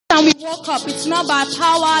and we woke up. It's not by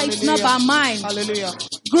power, it's not by mind. Hallelujah.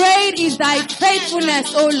 Great is thy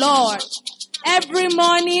faithfulness, O Lord. Every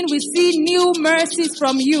morning we see new mercies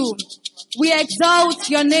from you. We exalt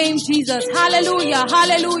your name, Jesus. Hallelujah,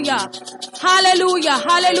 hallelujah, hallelujah,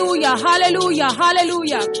 hallelujah, hallelujah,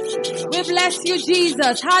 hallelujah. We bless you,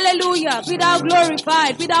 Jesus. Hallelujah. Be thou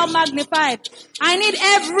glorified, be thou magnified. I need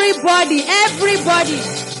everybody.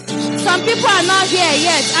 Some people are not here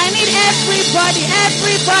yet. I need everybody.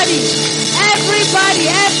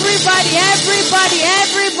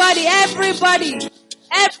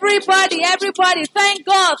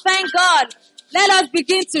 Thank God. Let us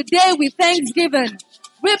begin today with thanksgiving.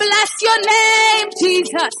 We bless your name,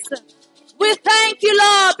 Jesus. We thank you,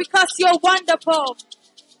 Lord, because you're wonderful.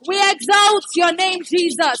 We exalt your name,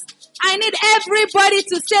 Jesus. I need everybody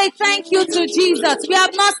to say thank you to Jesus. We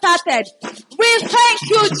have not started. We thank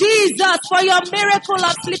you, Jesus, for your miracle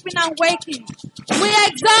of sleeping and waking. We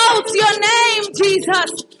exalt your name,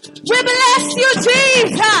 Jesus. We bless you,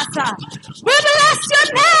 Jesus. We bless your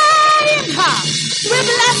name. We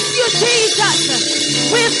bless you,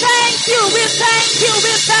 Jesus. We thank you. We thank you.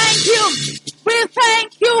 We thank you. We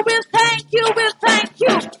thank you. We thank you. We thank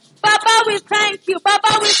you. Baba, we thank you.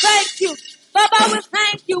 Baba, we thank you. Baba, we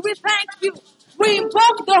thank you. We thank you. We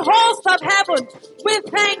invoke the host of heaven. We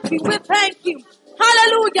thank you. We thank you.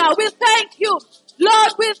 Hallelujah. We thank you.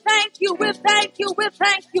 Lord, we thank you. We thank you. We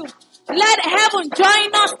thank you. Let heaven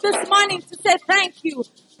join us this morning to say thank you.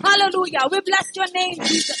 Hallelujah. We bless your name,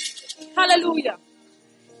 Jesus. Hallelujah.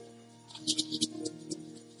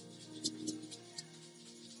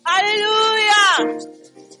 Hallelujah.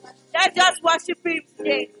 Let's just worship him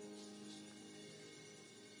today.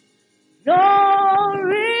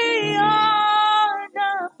 Glory,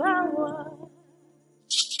 honor, power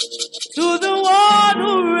to the one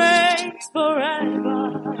who reigns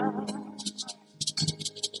forever.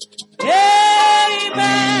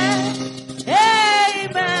 Amen.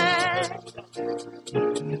 Amen.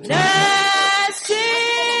 Let's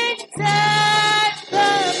sing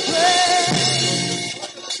the praise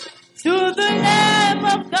to the Lamb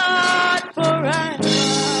of God forever.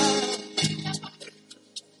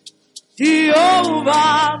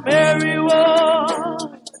 Jehovah, Mary was.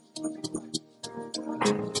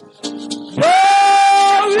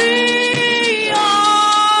 Glory,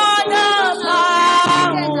 honor,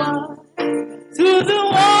 power to the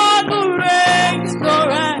one who reigns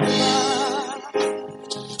forever.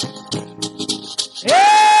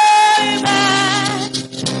 Amen.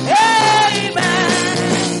 Amen.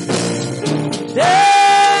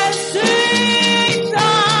 Let's sing the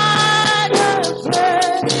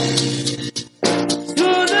praise to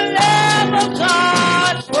the Lamb of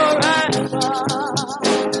God forever.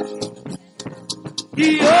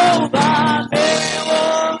 Jehovah, Mary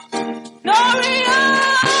was.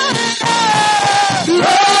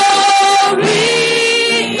 Glory,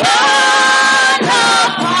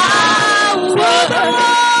 honor, power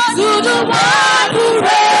to the one who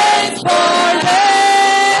reigns forever.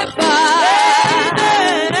 Amen.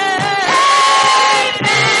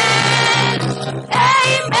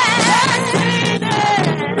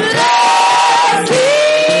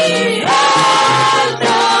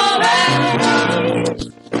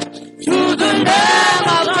 To the Lamb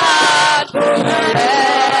of God forever.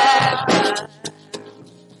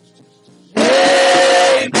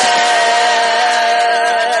 Amen.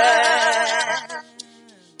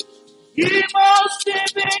 Himos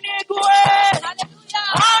divinigwe.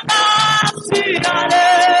 Anasi,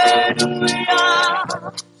 hallelujah.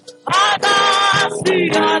 Anasi,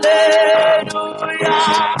 hallelujah.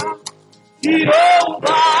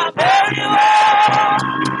 Jehovah, very well.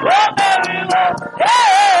 Oh, very well.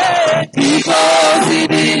 Hey, because he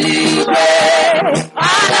believed.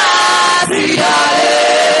 Anasi,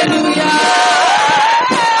 hallelujah.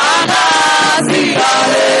 Anasi,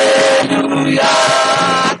 hallelujah.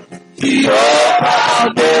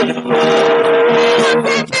 Jehovah, very well.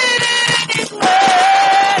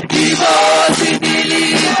 Because he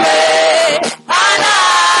believed.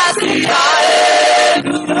 Anasi,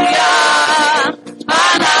 hallelujah.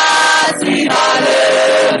 Anasi,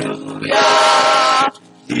 hallelujah.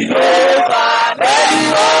 Jehovah, very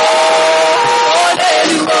well.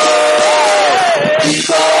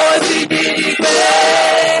 Because he believed.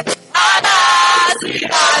 Anasi,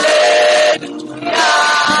 hallelujah.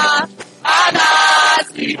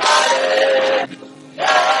 Anasi, hallelujah.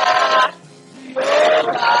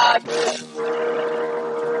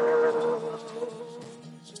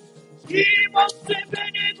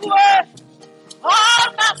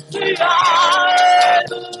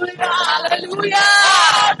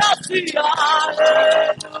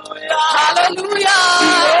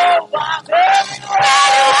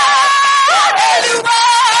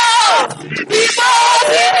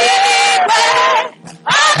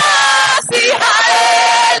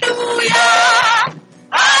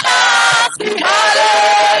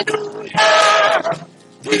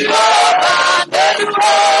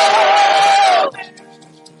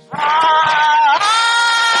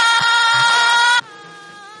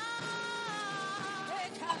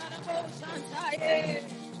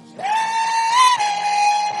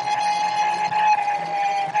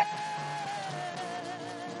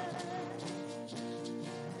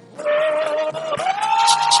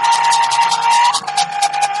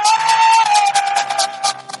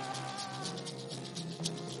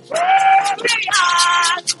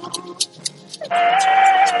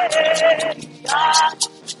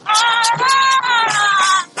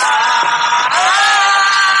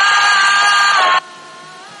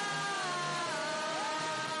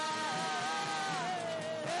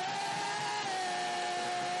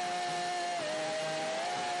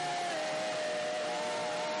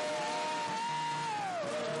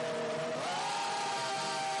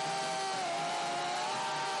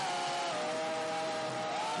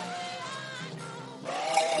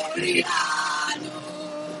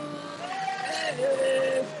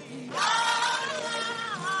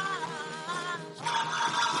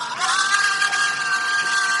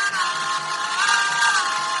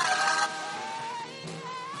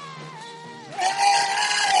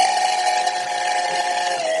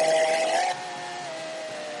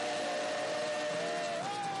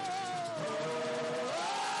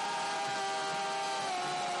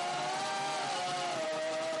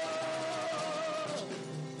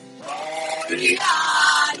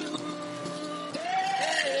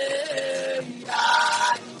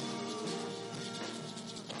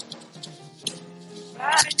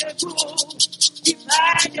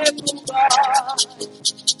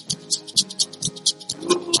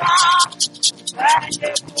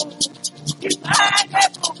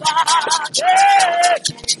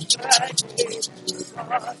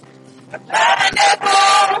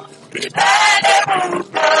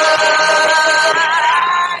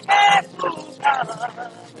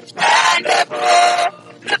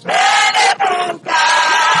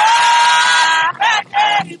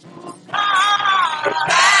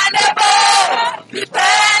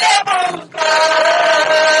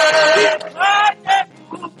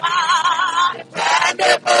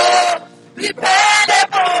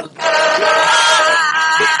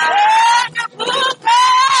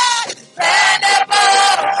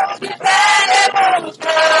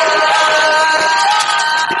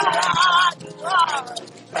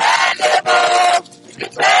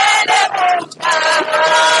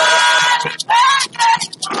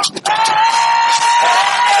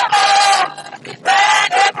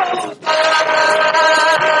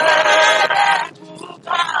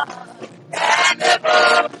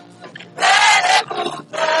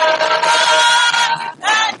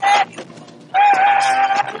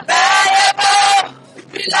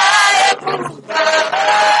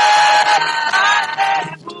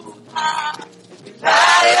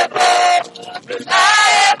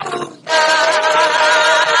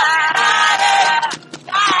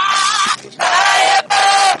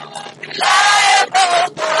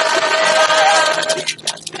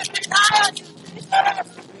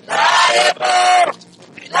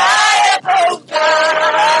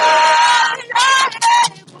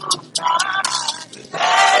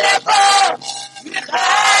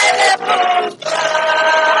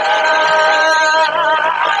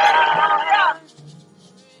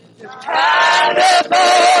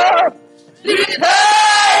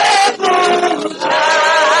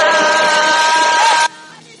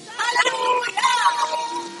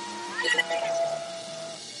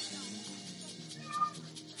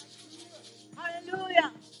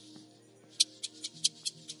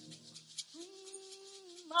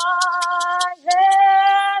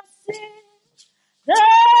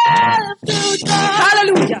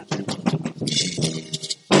 Hallelujah.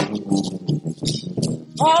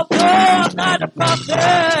 Although I'm not a prophet,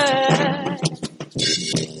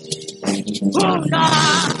 who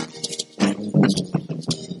not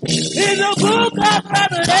in the book of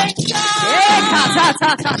Revelation,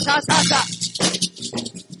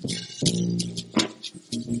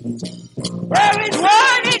 where is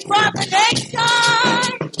warning for the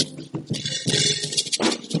nation,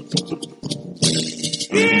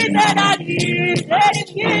 he that I hear, let him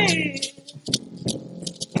hear.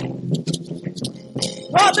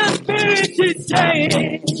 What the Spirit is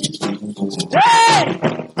saying, hey,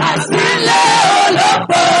 I feel all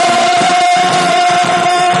over.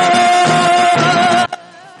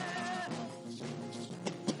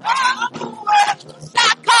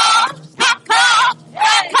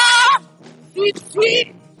 It's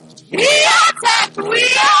sweet. We attack, we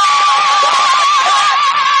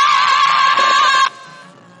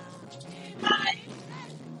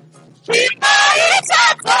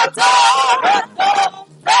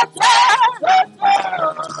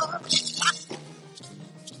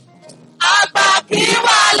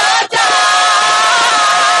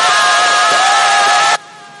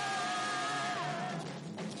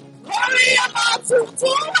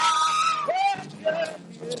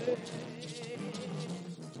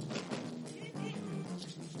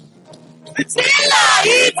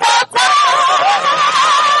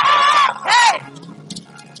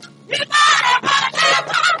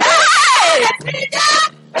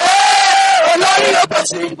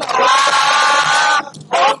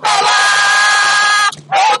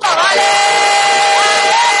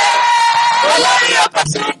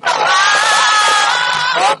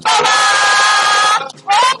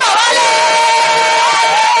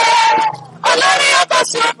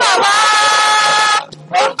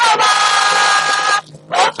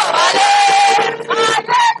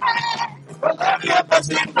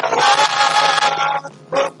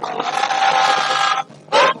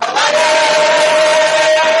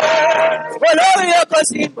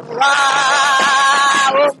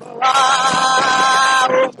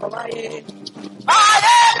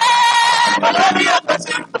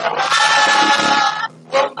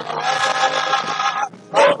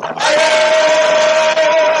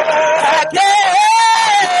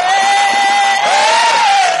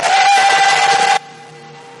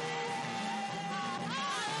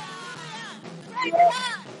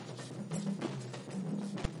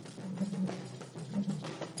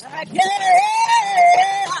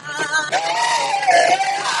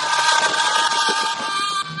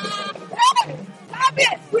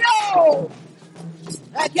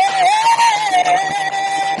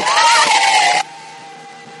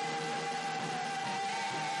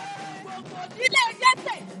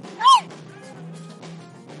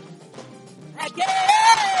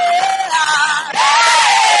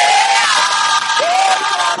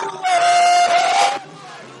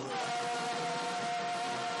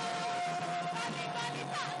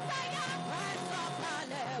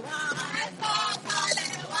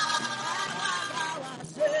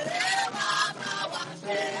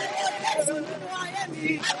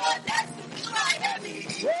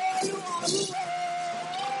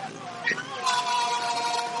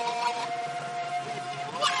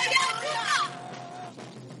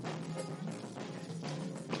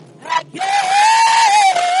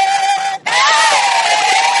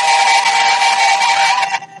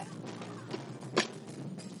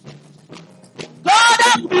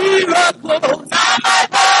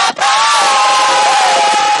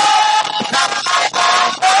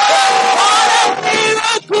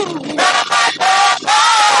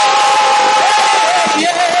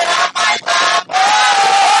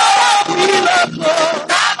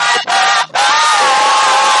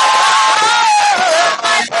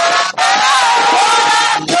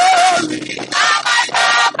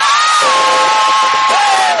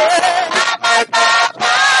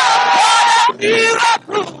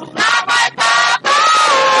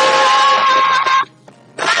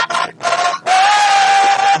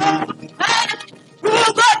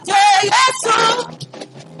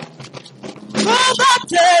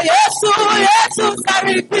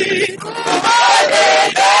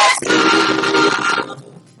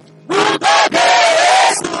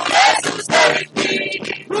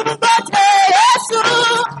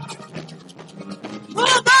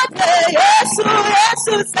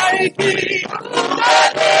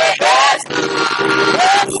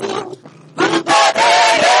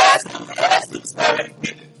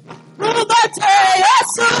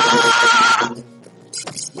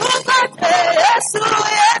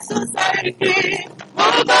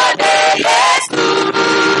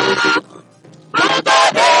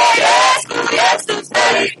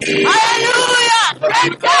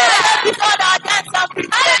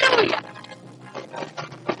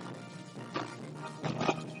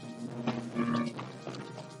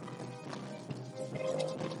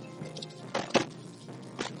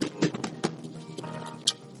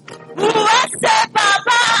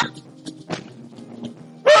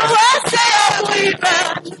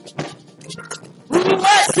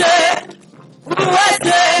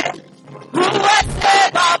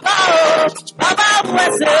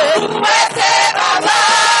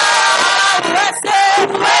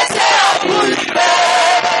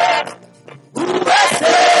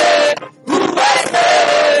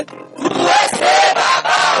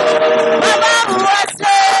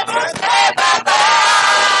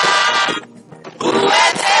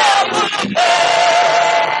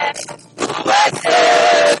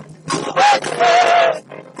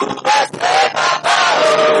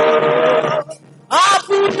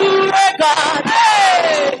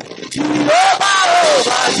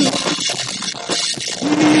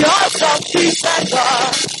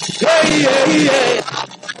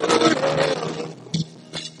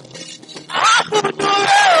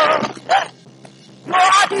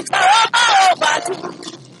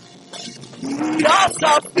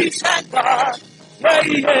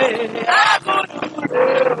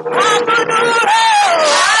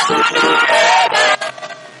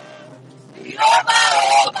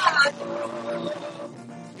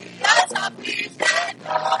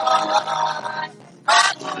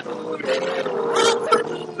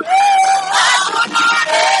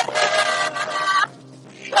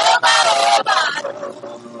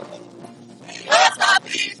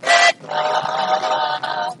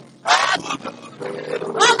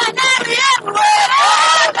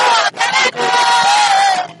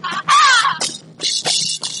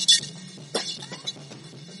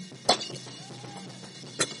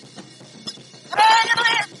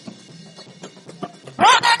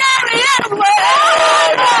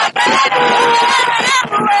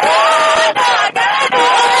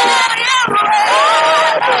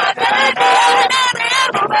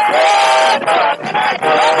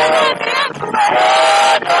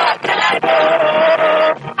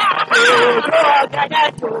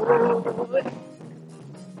Hallelujah.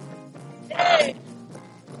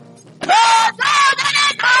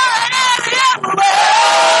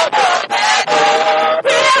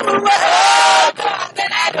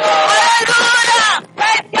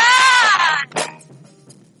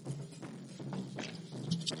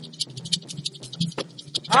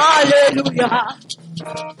 Hallelujah.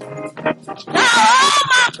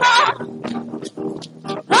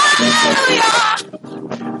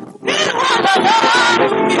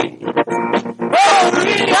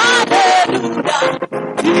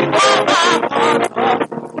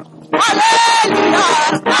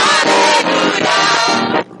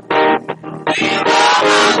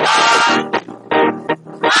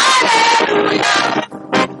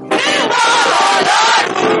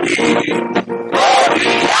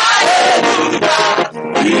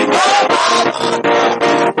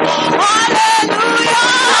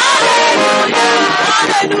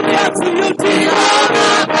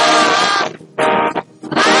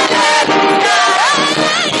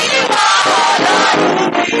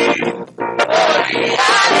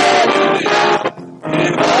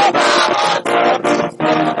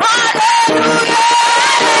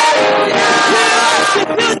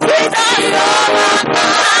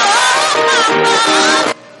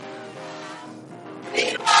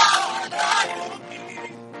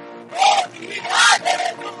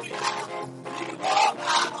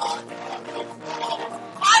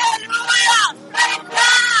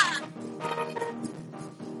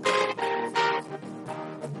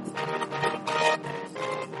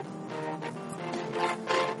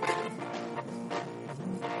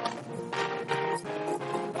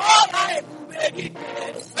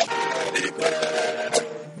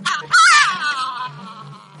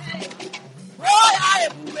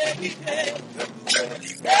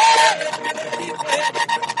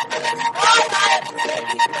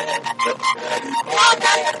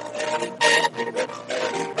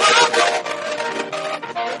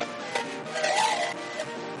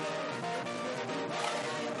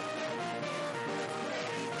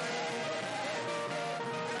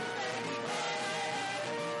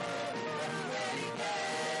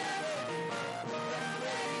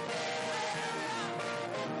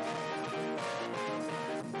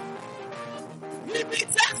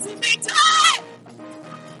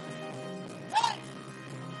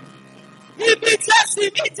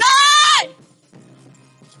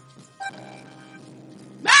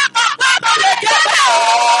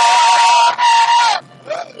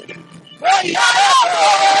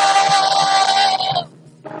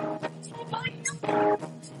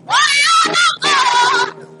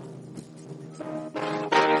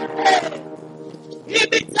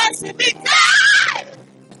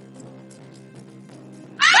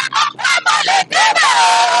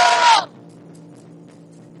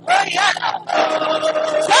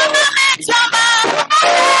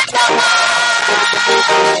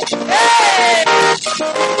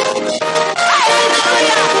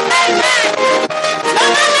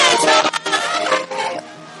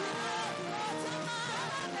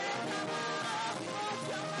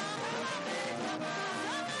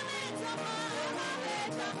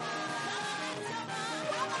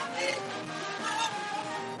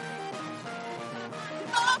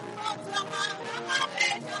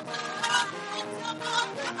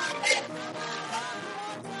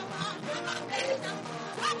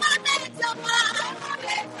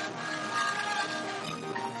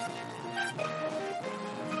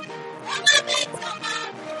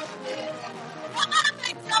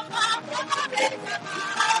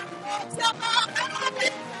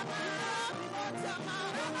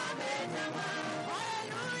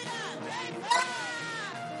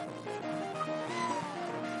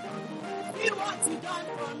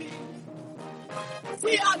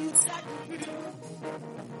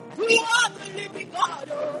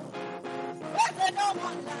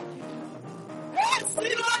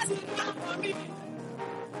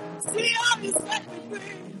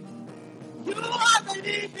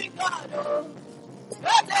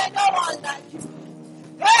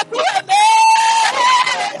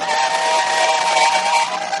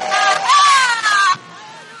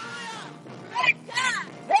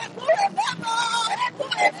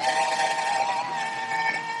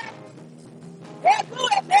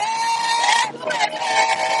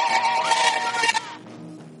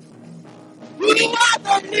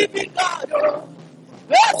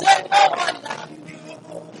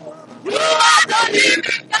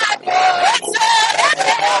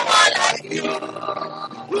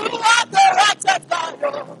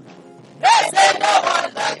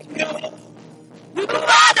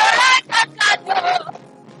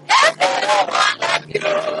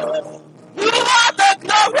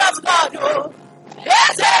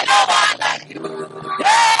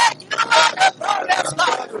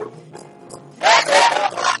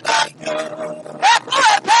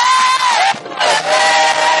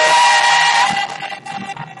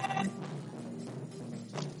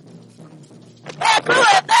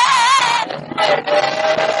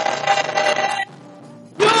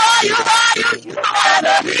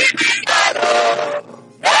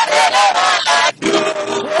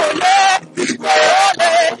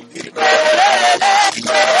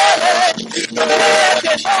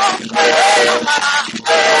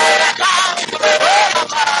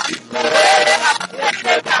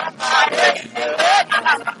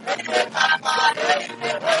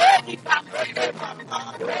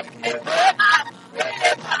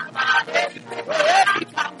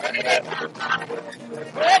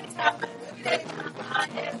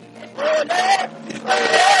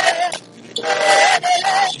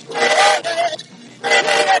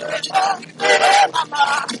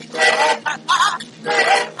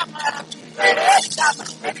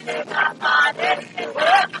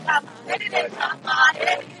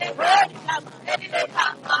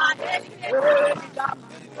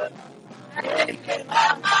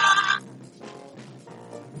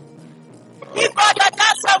 Give God a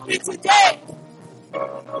dance of me today.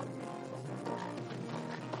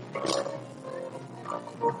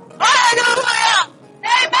 Hallelujah.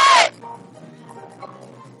 Amen.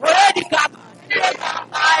 Ready, come. Ready, come.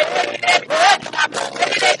 Ready, come.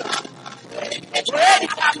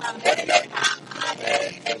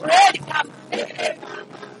 Ready, come. Ready, come.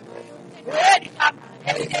 Ready, come.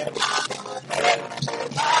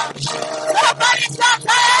 Somebody shout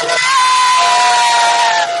hallelujah.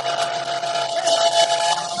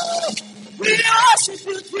 We worship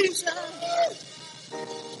you, Jesus.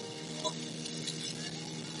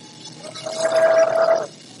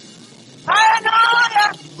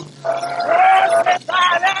 Hallelujah.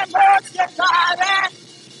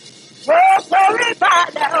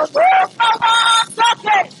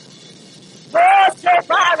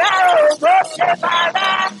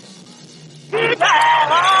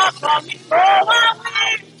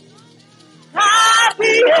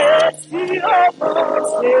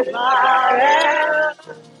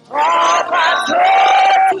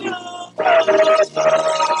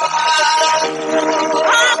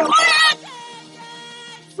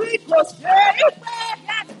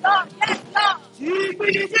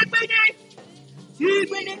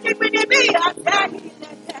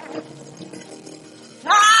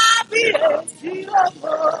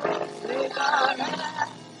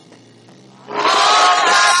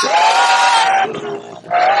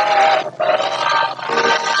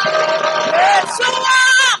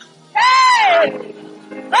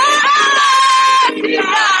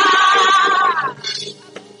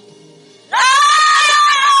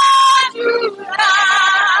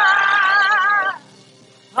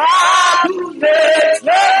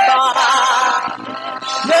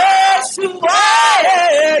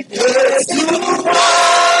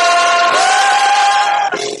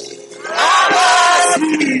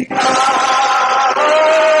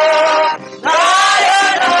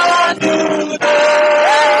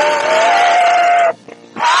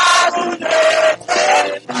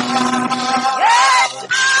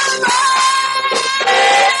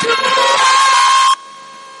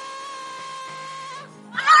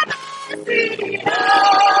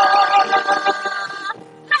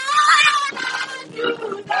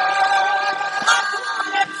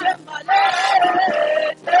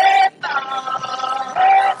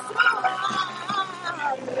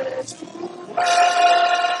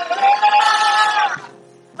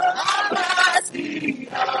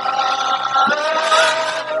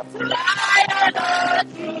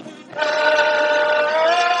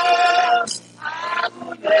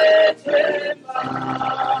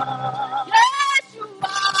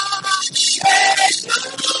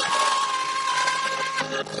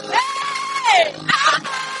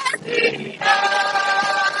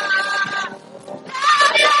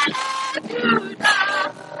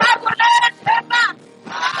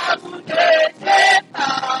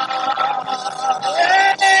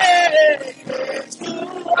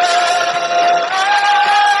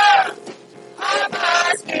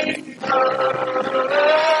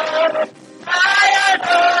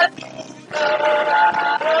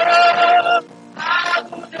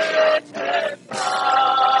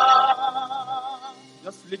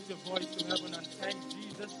 Just lift your voice to heaven and thank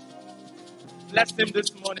Jesus. Bless him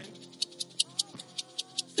this morning.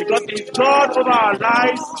 Because he's God over our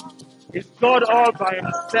lives. He's God all by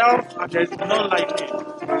himself, and there's none like him.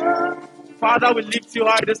 Father, we lift you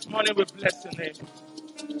high this morning. We bless your name.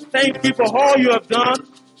 Thank you for all you have done,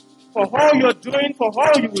 for all you're doing, for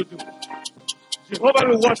all you will do. Jehovah,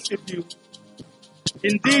 we worship you.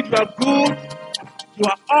 Indeed, you are good. You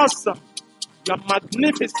are awesome. You are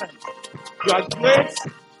magnificent. You are great.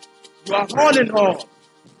 You are all in all.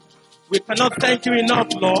 We cannot thank you enough,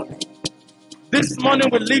 Lord. This morning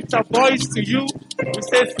we lift our voice to you. We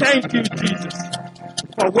say thank you, Jesus,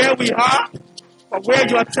 for where we are, for where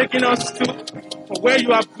you are taking us to, for where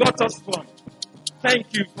you have brought us from.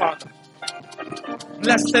 Thank you, Father.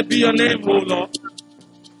 Blessed be your name, O Lord.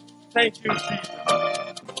 Thank you, Jesus.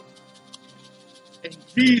 In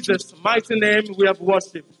Jesus' mighty name we have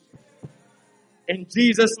worshipped. In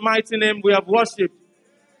Jesus' mighty name we have worshipped.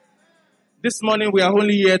 This morning we are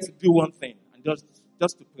only here to do one thing, and just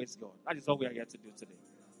to praise God. That is all we are here to do today.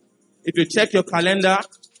 If you check your calendar,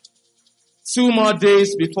 2 more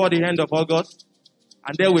days before the end of August,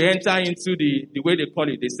 and then we enter into the way they call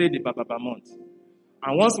it. They say the Bababa month.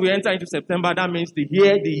 And once we enter into September, that means the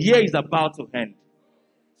year is about to end.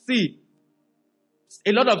 See,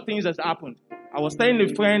 a lot of things has happened. I was telling a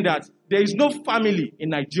friend that there is no family in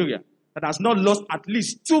Nigeria that has not lost at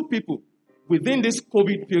least 2 people within this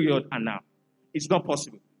COVID period and now. It's not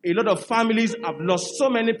possible. A lot of families have lost so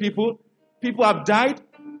many people. People have died,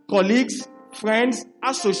 colleagues, friends,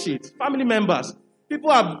 associates, family members.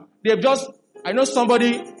 I know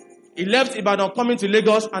somebody, he left Ibadan coming to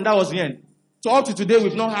Lagos and that was the end. So up to today,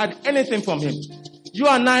 we've not had anything from him. You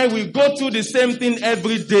and I, we go through the same thing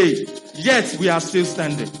every day, yet we are still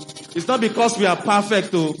standing. It's not because we are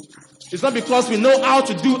perfect, though. It's not because we know how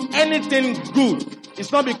to do anything good.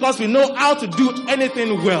 It's not because we know how to do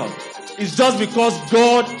anything well. It's just because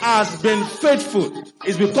God has been faithful.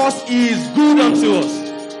 It's because He is good unto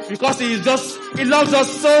us. Because He loves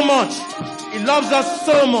us so much. He loves us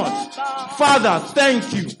so much. Father,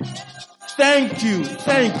 thank you. Thank you.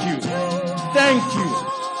 Thank you. Thank you.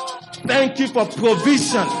 Thank you for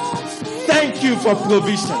provision. Thank you for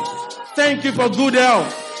provision. Thank you for good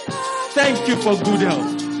health. Thank you for good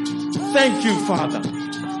health. Thank you, Father.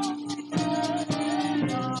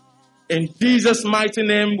 In Jesus' mighty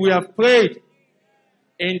name we have prayed.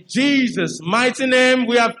 In Jesus' mighty name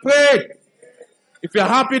we have prayed. If you're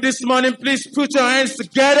happy this morning, please put your hands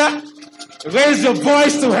together, raise your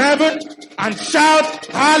voice to heaven, and shout,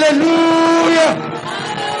 hallelujah!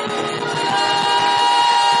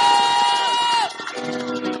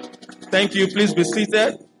 Thank you. Please be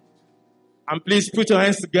seated. And please put your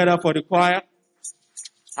hands together for the choir.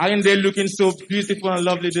 Aren't they looking so beautiful and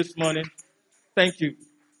lovely this morning? Thank you.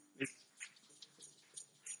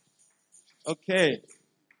 Okay.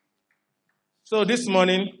 So this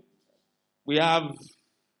morning,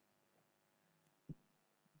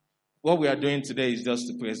 what we are doing today is just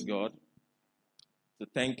to praise God, to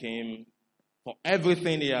thank Him for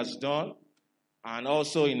everything He has done, and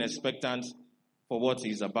also in expectance for what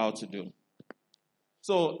He's about to do.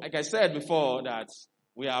 So, like I said before, that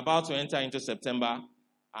we are about to enter into September,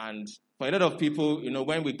 and for a lot of people,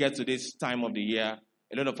 when we get to this time of the year,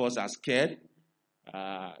 a lot of us are scared.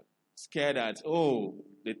 Scared that,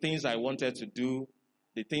 the things I wanted to do,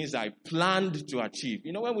 the things I planned to achieve.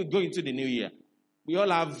 When we go into the new year, we all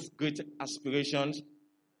have great aspirations.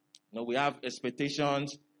 We have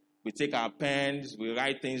expectations. We take our pens, we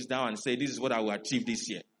write things down and say, this is what I will achieve this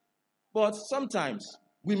year. But sometimes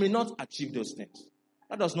we may not achieve those things.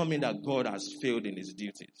 That does not mean that God has failed in His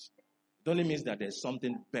duties. It only means that there's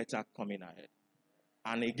something better coming ahead.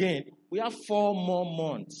 And again, we have 4 more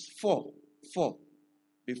months, four,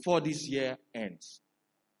 before this year ends.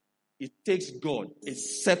 It takes God a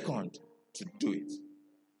second to do it.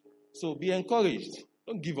 So be encouraged.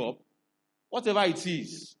 Don't give up. Whatever it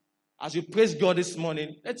is, as you praise God this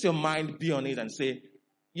morning, let your mind be on it and say,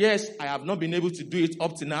 yes, I have not been able to do it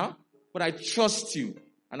up to now, but I trust you.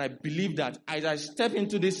 And I believe that as I step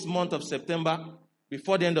into this month of September,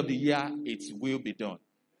 before the end of the year, it will be done.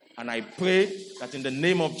 And I pray that in the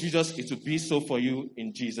name of Jesus, it will be so for you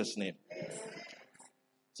in Jesus' name.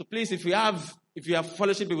 So please, if you have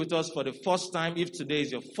fellowship with us for the first time, if today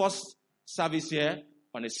is your first service here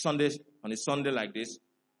on a Sunday like this,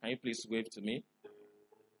 can you please wave to me?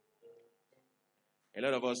 A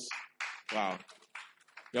lot of us, wow.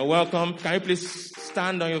 You're welcome. Can you please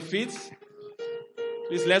stand on your feet?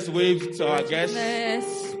 Please, let's wave to our guests.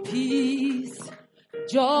 Righteousness, peace,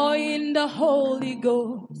 joy in the Holy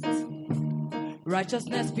Ghost.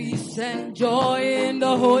 Righteousness, peace, and joy in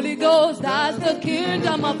the Holy Ghost. That's the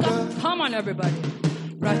kingdom of God. Come on, everybody.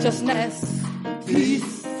 Righteousness,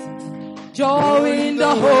 peace, joy in the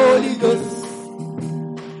Holy Ghost.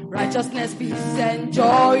 Righteousness, peace, and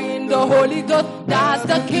joy in the Holy Ghost. That's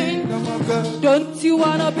the kingdom of God. Don't you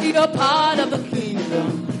want to be a part of the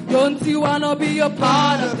kingdom? Don't you want to be a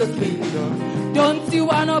part of the kingdom? Don't you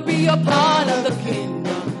want to be a part of the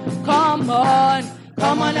kingdom? Come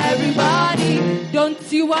on everybody.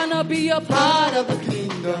 Don't you want to be a part of the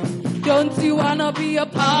kingdom? Don't you want to be a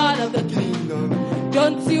part of the kingdom?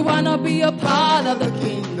 Don't you want to be a part of the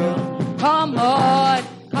kingdom? Come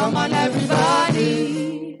on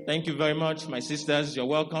everybody. Thank you very much, my sisters. You're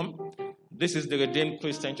welcome. This is the Redeemed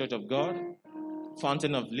Christian Church of God,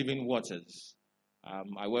 Fountain of Living Waters.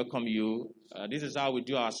 I welcome you. This is how we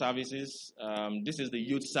do our services. This is the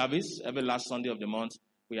youth service. Every last Sunday of the month,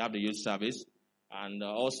 we have the youth service. And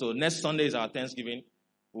also, next Sunday is our Thanksgiving.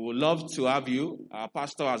 We would love to have you. Our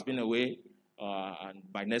pastor has been away. And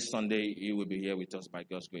by next Sunday, he will be here with us by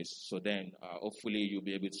God's grace. So then, hopefully, you'll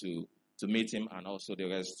be able to meet him and also the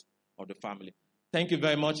rest of the family. Thank you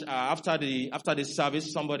very much. After this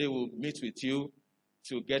service, somebody will meet with you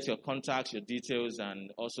to get your contacts, your details,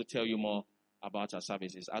 and also tell you more about our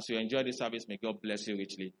services. As you enjoy the service, may God bless you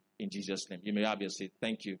richly in Jesus' name. You may have your seat.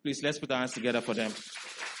 Thank you. Please, let's put our hands together for them.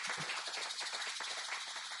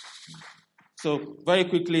 So, very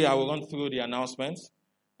quickly, I will run through the announcements.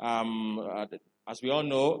 As we all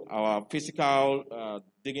know, our physical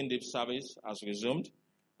digging deep service has resumed,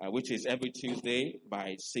 which is every Tuesday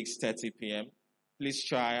by 6:30 p.m. Please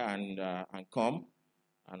try and come.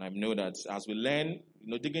 And I know that as we learn,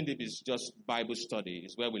 digging deep is just Bible study.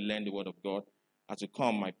 It's where we learn the Word of God. As you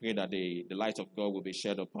come, I pray that the light of God will be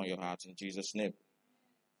shed upon your heart in Jesus' name.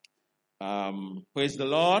 Praise the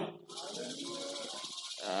Lord.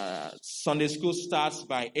 Sunday school starts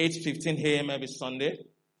by 8:15 a.m. every Sunday,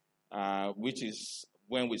 which is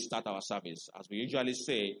when we start our service. As we usually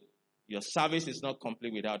say, your service is not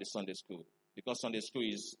complete without the Sunday school, because Sunday school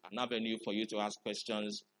is an avenue for you to ask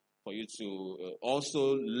questions, for you to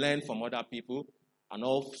also learn from other people, and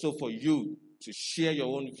also for you to share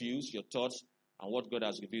your own views, your thoughts, and what God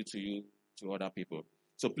has revealed to you to other people.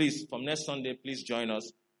 So please, from next Sunday, please join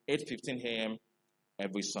us, 8:15 a.m.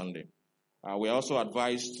 every Sunday. We are also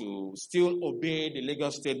advised to still obey the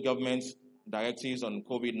Lagos State government's directives on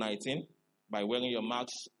COVID-19 by wearing your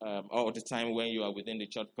masks all the time when you are within the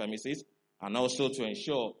church premises, and also to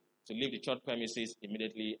ensure to leave the church premises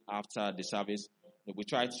immediately after the service. We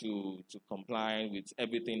try to comply with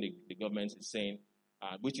everything the government is saying,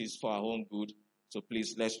 which is for our own good. So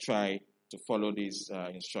please, let's try to follow these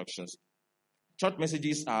instructions. Church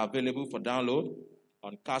messages are available for download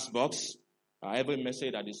on Castbox. Every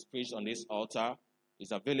message that is preached on this altar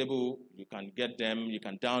is available. You can get them, you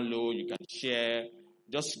can download, you can share.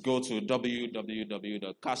 Just go to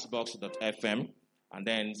www.castbox.fm and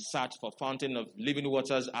then search for Fountain of Living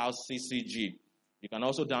Waters RCCG. You can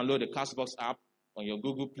also download the Castbox app on your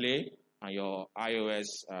Google Play and your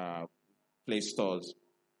iOS Play stores.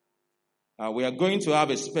 We are going to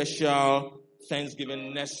have a special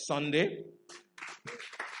Thanksgiving next Sunday.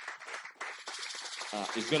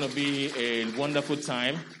 It's going to be a wonderful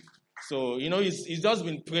time. So, it's just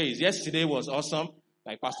been praised. Yesterday was awesome.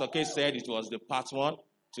 Like Pastor K said, it was the part 1.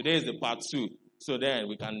 Today is the part 2. So then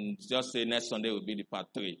we can just say next Sunday will be the part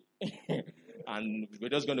 3. And we're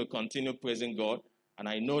just going to continue praising God. And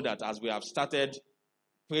I know that as we have started,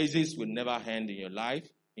 praises will never end in your life,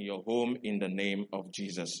 in your home, in the name of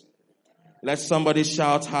Jesus. Let somebody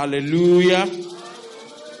shout hallelujah.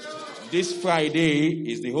 This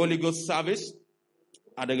Friday is the Holy Ghost service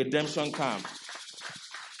at the Redemption Camp.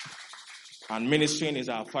 And ministering is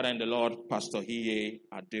our Father in the Lord, Pastor Hiye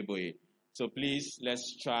Adeboye. So please,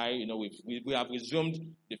 let's try. We have resumed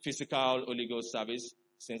the physical Holy Ghost service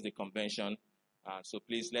since the convention. So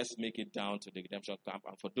please, let's make it down to the Redemption Camp.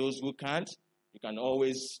 And for those who can't, you can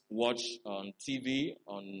always watch on TV,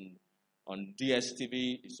 on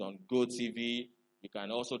DSTV, it's on GoTV. You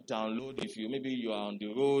can also download if maybe you are on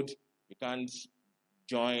the road, you can't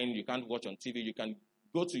join, you can't watch on TV, you can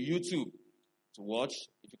go to YouTube to watch.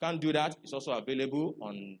 If you can't do that, it's also available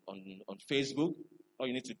on Facebook. All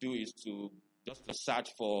you need to do is to search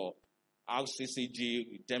for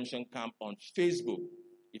RCCG Redemption Camp on Facebook.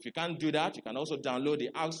 If you can't do that, you can also download the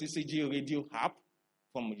RCCG Radio app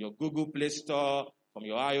from your Google Play Store, from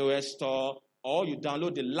your iOS store, or you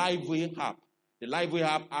download the Library app. The Library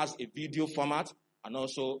app has a video format and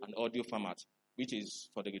also an audio format, which is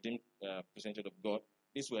for the redeemed percentage of God.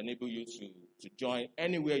 This will enable you to join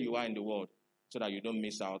anywhere you are in the world so that you don't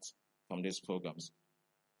miss out from these programs.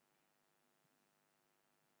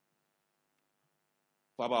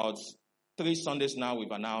 For about 3 Sundays now,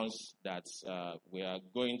 we've announced that we are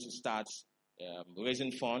going to start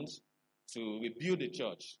raising funds to rebuild the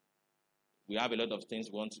church. We have a lot of things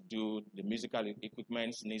we want to do. The musical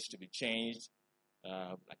equipment needs to be changed.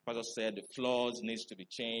 Like Pastor said, the floors needs to be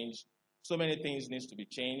changed. So many things needs to be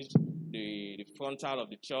changed. The frontal of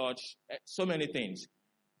the church, so many things.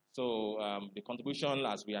 So the contribution,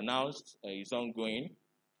 as we announced, is ongoing.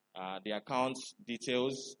 The account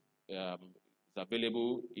details is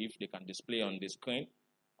available if they can display on the screen.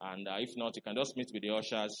 And if not, you can just meet with the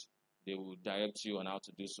ushers. They will direct you on how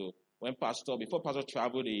to do so. Before Pastor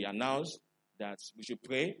traveled, he announced that we should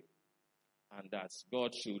pray and that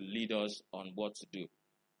God should lead us on what to do.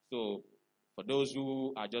 So for those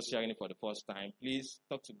who are just hearing it for the first time, please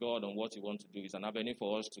talk to God on what you want to do. It's an avenue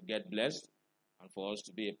for us to get blessed and for us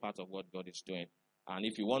to be a part of what God is doing. And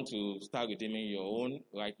if you want to start redeeming your own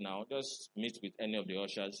right now, just meet with any of the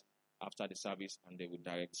ushers after the service and they will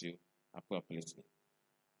direct you appropriately.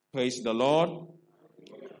 Praise the Lord.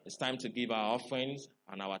 It's time to give our offerings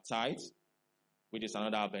and our tithes, which is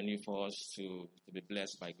another avenue for us to be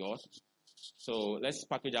blessed by God. So let's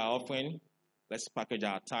package our offering. Let's package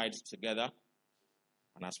our tithes together.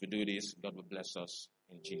 And as we do this, God will bless us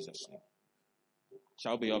in Jesus' name.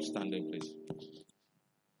 Shall we be upstanding, please?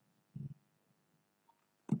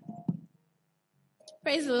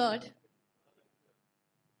 Praise the Lord.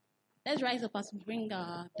 Let's rise up as we bring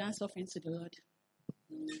our dance offering to the Lord.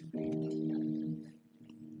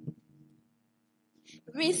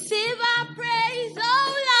 Receive our praise,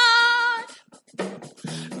 oh Lord.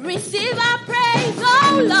 Receive our praise,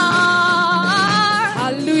 oh Lord.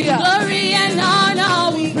 Hallelujah. Glory and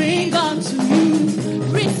honor we bring unto you.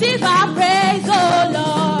 Receive our praise, oh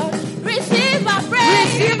Lord. Receive our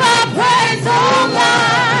praise. Receive our praise, oh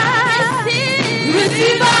Lord.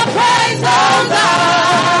 Receive our praise, oh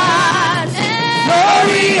God.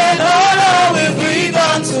 Glory and honor we bring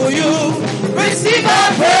unto you. Receive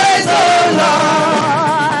our praise, oh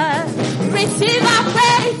Lord. Receive our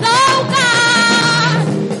praise, oh God.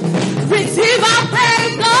 Receive our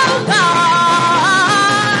praise, oh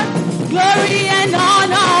God. Glory and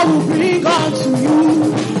honor we bring unto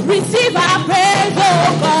you. Receive our praise,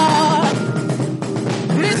 oh God.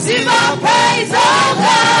 Receive our praise, oh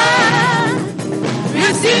God.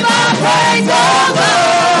 Receive our praise, oh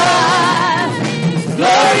God.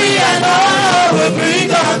 Glory and honor we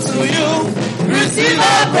bring unto you. Receive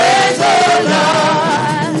our praise, oh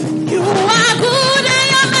Lord. You are good and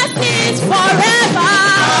your mercy is forever.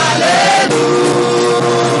 Hallelujah.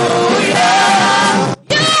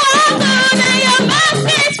 You are good and your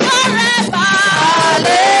mercy is forever.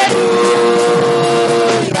 Hallelujah.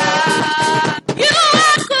 You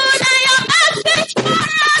are good and your mercy is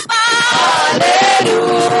forever.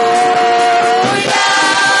 Hallelujah.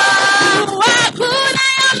 You are good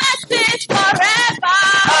and your mercy is forever.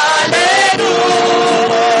 Hallelujah.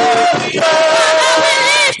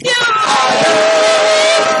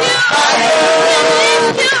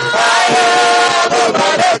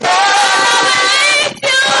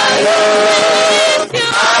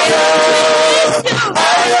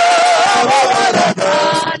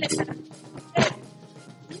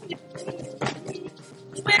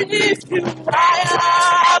 we lift you.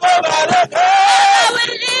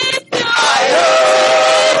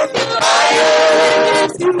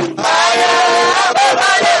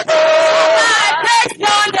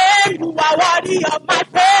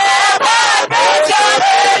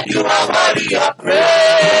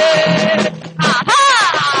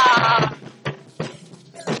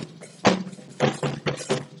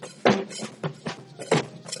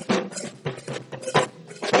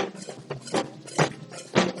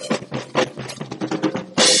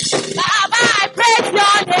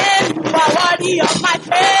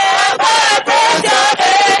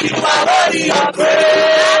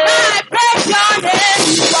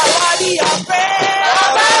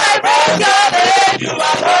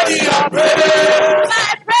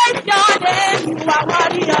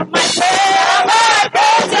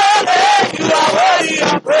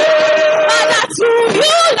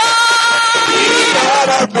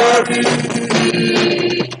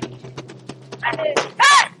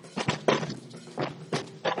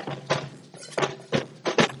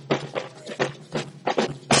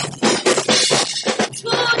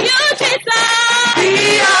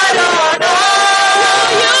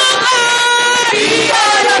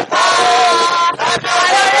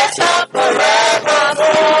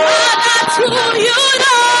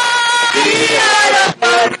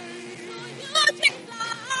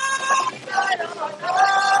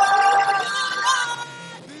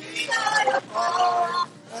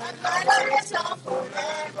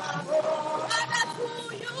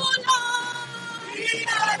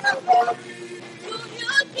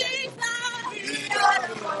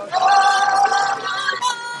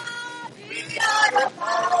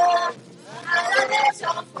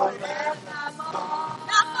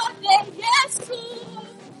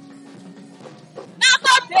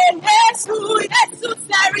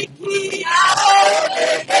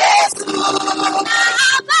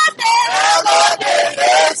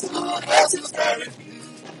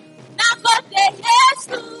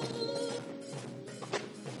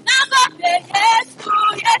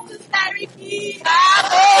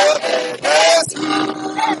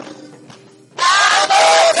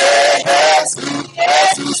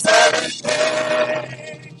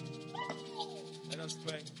 Let us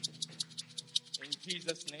pray. In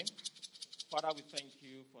Jesus' name, Father, we thank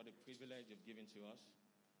you for the privilege you've given to us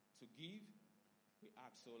to give. We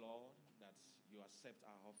ask, O Lord, that you accept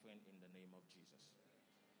our offering in the name of Jesus.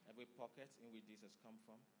 Every pocket in which this has come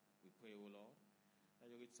from, we pray, O Lord, that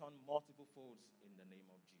you return multiple folds in the name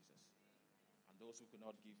of Jesus. And those who could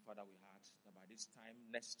not give, Father, we ask that by this time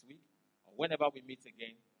next week, or whenever we meet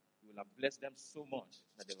again, you will have blessed them so much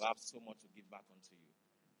that they will have so much to give back unto you.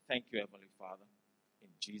 Thank you, Heavenly Father. In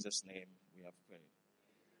Jesus' name we have prayed.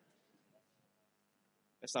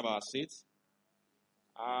 Let's have our seats.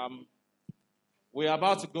 We are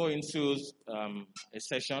about to go into a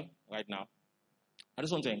session right now. I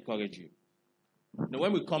just want to encourage you.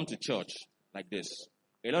 When we come to church like this,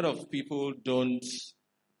 a lot of people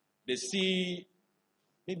they see,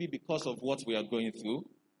 maybe because of what we are going through,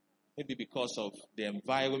 maybe because of the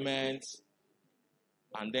environment,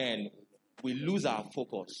 and then we lose our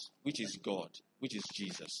focus, which is God, which is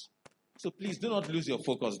Jesus. So please do not lose your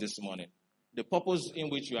focus this morning. The purpose in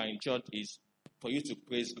which you are in church is for you to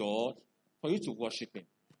praise God, for you to worship Him.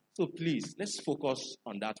 So please, let's focus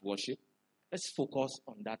on that worship. Let's focus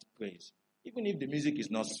on that praise. Even if the music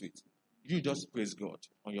is not sweet, you just praise God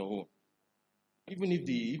on your own. Even if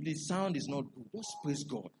the sound is not good, just praise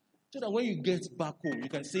God. So that when you get back home, you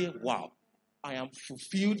can say, wow, I am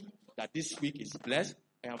fulfilled that this week is blessed.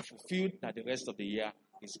 I am fulfilled that the rest of the year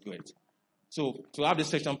is great. So to have this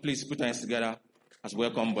session, please put your hands together as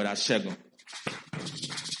welcome Brother Shekere.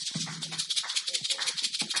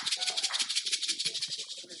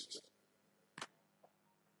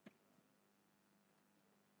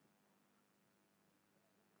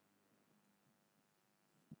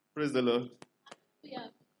 Praise the Lord. Yeah.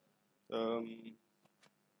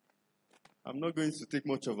 I'm not going to take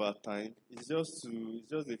much of our time. It's just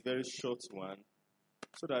a very short one,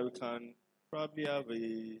 so that we can probably have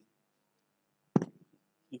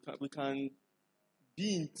we can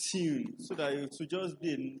be in tune, so that it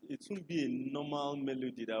won't be a normal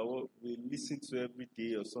melody that we listen to every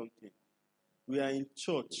day or something. We are in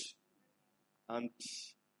church, and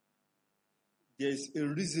there is a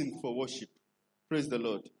reason for worship. Praise the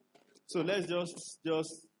Lord. So let's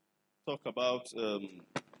just talk about.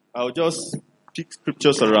 I'll just pick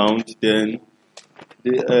scriptures around, then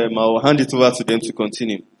I'll hand it over to them to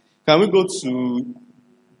continue. Can we go to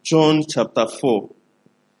John chapter 4?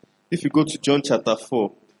 If you go to John chapter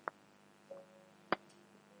 4.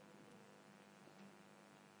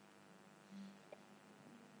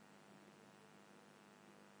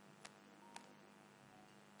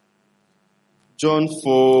 John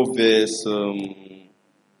 4 verse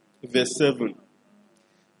 7.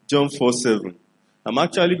 John 4:7. I'm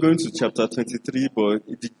actually going to chapter 23, but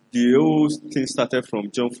the whole thing started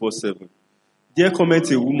from John 4:7. There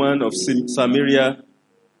cometh a woman of Samaria.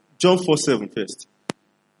 John 4:7 first.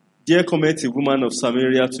 There cometh a woman of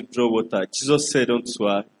Samaria to draw water. Jesus said unto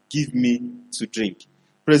her, give me to drink.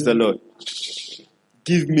 Praise the Lord.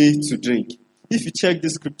 Give me to drink. If you check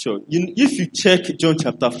this scripture, if you check John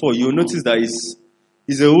chapter 4, you'll notice that is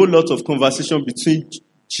a whole lot of conversation between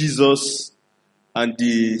Jesus and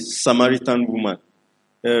the Samaritan woman.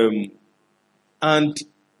 And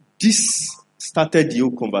this started the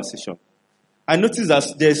whole conversation. I noticed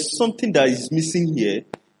that there's something that is missing here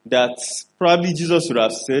that probably Jesus would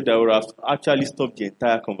have said that would have actually stopped the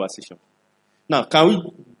entire conversation. Now, can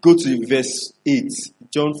we go to verse 8?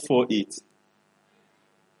 John 4:8.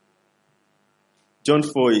 John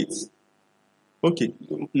 4:8. Okay,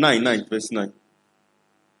 9, verse 9.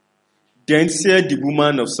 Then said the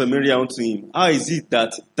woman of Samaria unto him, how is it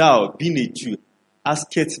that thou, being a Jew,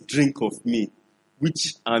 askest drink of me,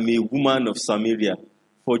 which am a woman of Samaria?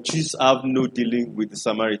 For Jews have no dealing with the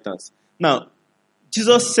Samaritans. Now,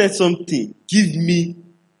 Jesus said something, give me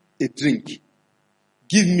a drink.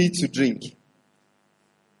 Give me to drink.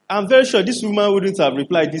 I'm very sure this woman wouldn't have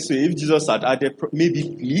replied this way if Jesus had added,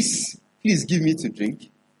 maybe please give me to drink.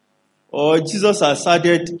 Or Jesus has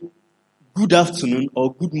added, good afternoon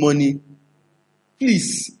or good morning,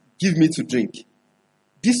 please give me to drink.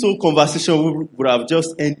 This whole conversation would have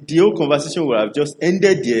just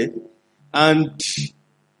ended there, and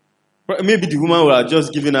maybe the woman would have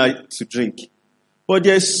just given her to drink. But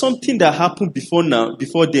there is something that happened before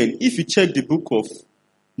then. If you check the book of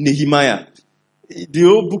Nehemiah, the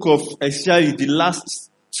whole book of, especially the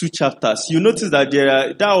last 2 chapters, you notice that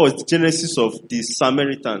that was the genesis of the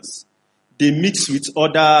Samaritans. They mix with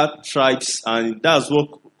other tribes, and that's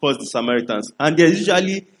what caused the Samaritans. And there's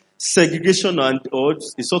usually segregation or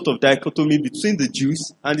a sort of dichotomy between the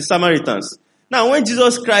Jews and the Samaritans. Now, when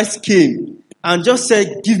Jesus Christ came and just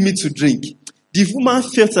said, give me to drink, the woman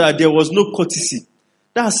felt that there was no courtesy.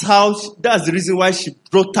 That's the reason why she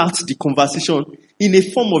brought out the conversation in a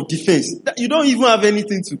form of defense. You don't even have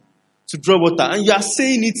anything to draw water, and you are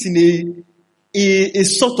saying it in a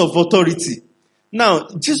sort of authority. Now,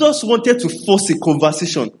 Jesus wanted to force a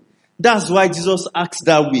conversation. That's why Jesus asked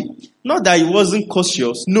that way. Not that he wasn't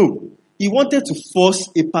cautious. No. He wanted to force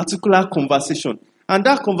a particular conversation. And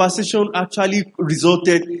that conversation actually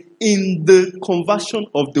resulted in the conversion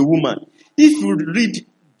of the woman. If you read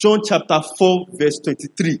John chapter 4 verse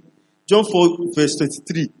 23, John 4 verse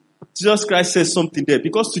 23, Jesus Christ says something there.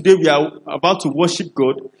 Because today we are about to worship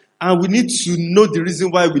God, and we need to know the reason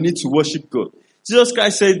why we need to worship God. Jesus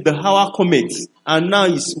Christ said the hour cometh, and now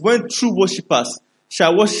is when true worshippers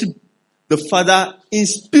shall worship the Father in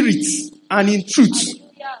spirit and in truth.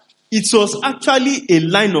 It was actually a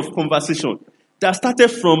line of conversation that started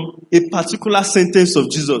from a particular sentence of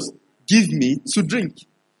Jesus. Give me to drink.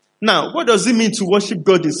 Now, what does it mean to worship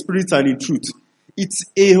God in spirit and in truth? It's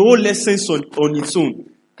a whole essence on its own.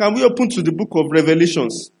 Can we open to the book of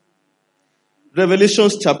Revelations?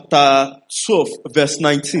 Revelations chapter 12, verse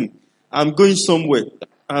 19. I'm going somewhere.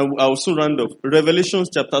 I'll also round off. Revelations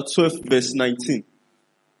chapter 12, verse 19.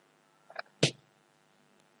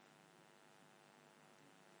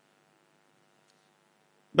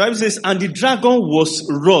 Bible says, and the dragon was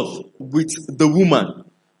wroth with the woman.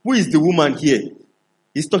 Who is the woman here?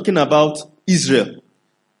 He's talking about Israel.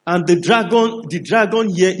 And the dragon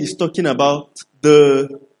here is talking about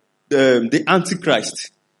the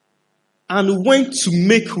Antichrist. And went to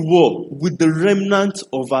make war with the remnant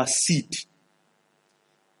of her seed.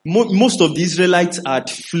 Most of the Israelites had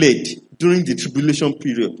fled during the tribulation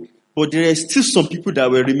period. But there are still some people that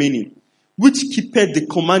were remaining, which keepeth the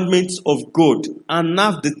commandments of God and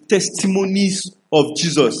have the testimonies of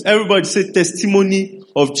Jesus. Everybody say testimony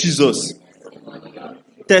of Jesus.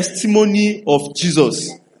 Testimony of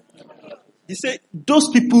Jesus. He said those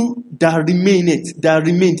people that remained, that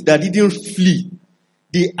didn't flee,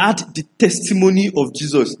 they had the testimony of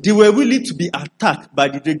Jesus. They were willing to be attacked by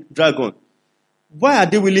the dragon. Why are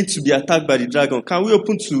they willing to be attacked by the dragon? Can we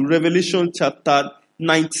open to Revelation chapter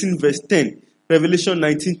 19 verse 10? Revelation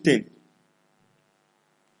 19:10.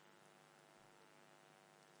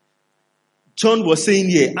 John was saying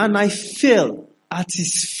here, and I fell at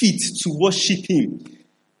his feet to worship him.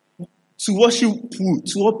 To worship who?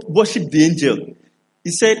 To worship the angel.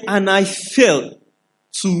 He said, and I fell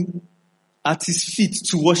at his feet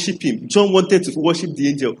to worship him. John wanted to worship the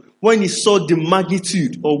angel when he saw the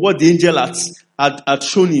magnitude of what the angel had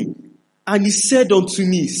shown him. And he said unto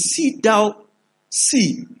me, see, thou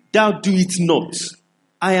do it not.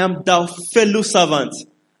 I am thy fellow servant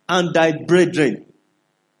and thy brethren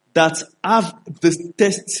that have the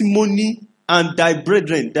testimony, and thy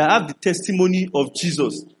brethren that have the testimony of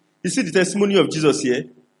Jesus. You see the testimony of Jesus here?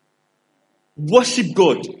 Worship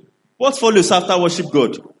God. What follows after worship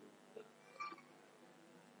God?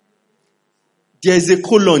 There is a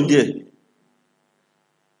colon there.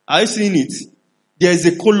 Are you seeing it? There is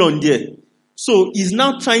a colon there. So he's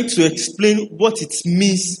now trying to explain what it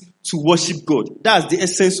means to worship God. That's the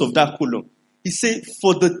essence of that colon. He said,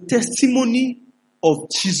 for the testimony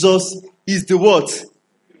of Jesus is the what?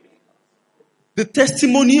 The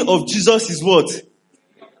testimony of Jesus is what?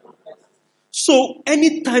 So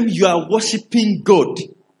anytime you are worshiping God,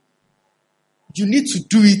 you need to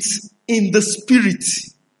do it in the spirit.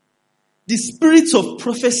 The spirit of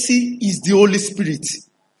prophecy is the Holy Spirit.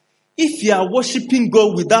 If you are worshiping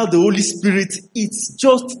God without the Holy Spirit, it's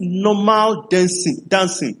just normal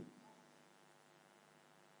dancing.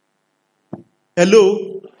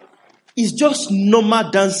 Hello? It's just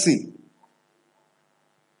normal dancing.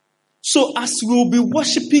 So as we will be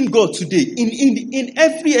worshiping God today, in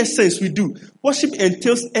every essence we do, worship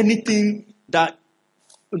entails anything that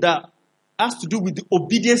has to do with the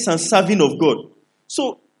obedience and serving of God.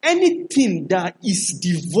 So anything that is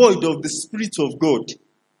devoid of the Spirit of God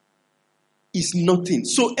is nothing.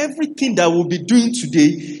 So everything that we'll be doing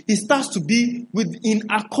today, it starts to be in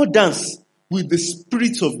accordance with the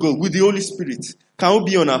Spirit of God, with the Holy Spirit. Can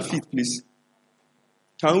we be on our feet, please?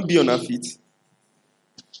 Can we be on our feet?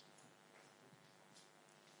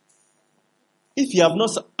 If you have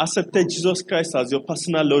not accepted Jesus Christ as your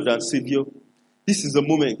personal Lord and Savior, this is the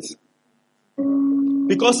moment.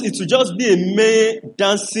 Because it will just be a mere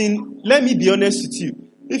dancing. Let me be honest with you.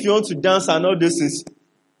 If you want to dance and all those things,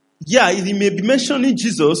 yeah, it may be mentioning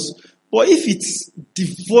Jesus, but if it's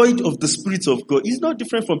devoid of the Spirit of God, it's not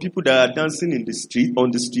different from people that are dancing on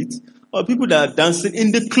the street, or people that are dancing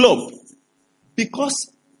in the club.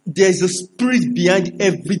 Because there's a spirit behind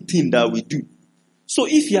everything that we do. So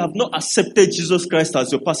if you have not accepted Jesus Christ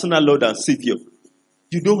as your personal Lord and Savior,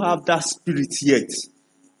 you don't have that spirit yet.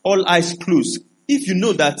 All eyes closed. If you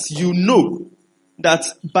know that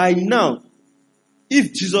by now,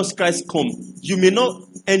 if Jesus Christ comes, you may not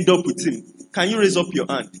end up with him. Can you raise up your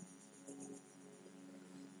hand?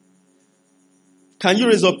 Can you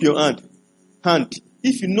raise up your hand?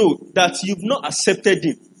 If you know that you've not accepted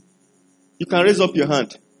him, you can raise up your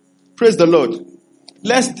hand. Praise the Lord.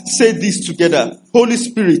 Let's say this together. Holy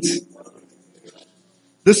Spirit,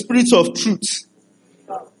 the Spirit of truth,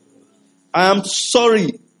 I am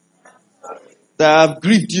sorry that I have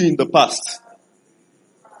grieved you in the past.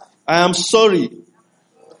 I am sorry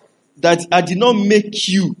that I did not make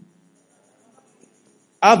you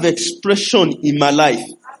have expression in my life.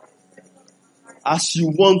 as you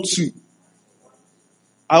want to.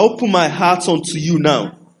 I open my heart unto you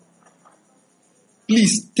now.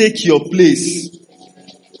 Please take your place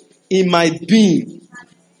in my being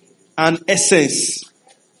and essence,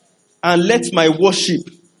 and let my worship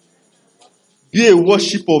be a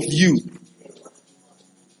worship of you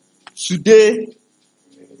today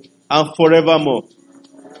and forevermore.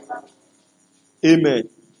 Amen.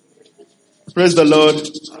 Praise the Lord.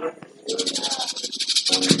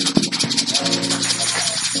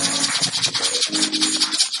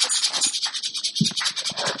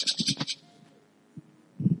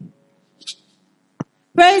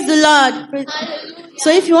 Praise the Lord. So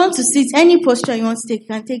if you want to sit, any posture you want to take, you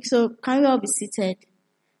can take. So can we all be seated?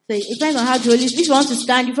 So it depends on how the Holy Spirit, if you want to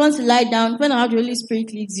stand, if you want to lie down, depends on how the Holy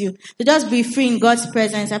Spirit leads you. So just be free in God's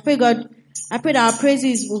presence. I pray that our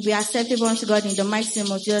praises will be acceptable unto God in the mighty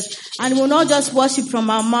name of Jesus. And we'll not just worship from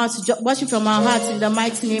our mouths, worship from our hearts in the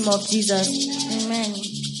mighty name of Jesus. Amen.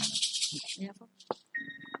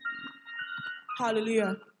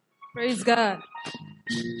 Hallelujah. Praise God.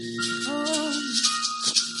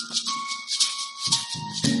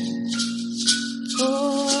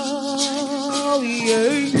 Oh, yeah.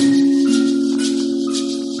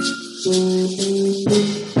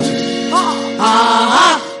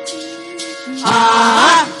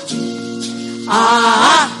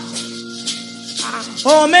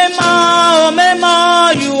 Oh,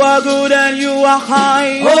 Mema, you are good and you are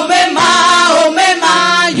kind. Oh,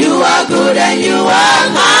 Mema, you are good and you are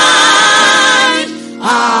kind.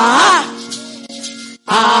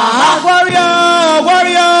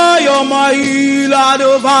 Warrior, you're my healer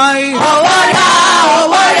divine. Oh,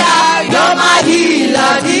 warrior, you're my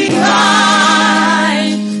healer divine.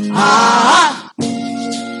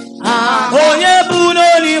 Oh, Yebuno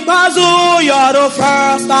Nipazu, you're the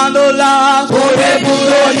first and the last. Oh,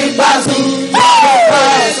 Yebuno Nipazu, you're the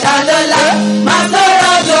first and the last. Master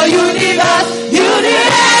of the universe, you the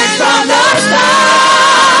end from the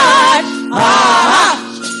start.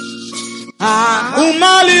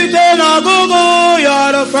 Umalite na gugu,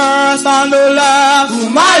 you're the first and the last.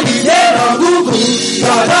 Umalite na gugu,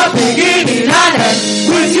 you're the beginning and end.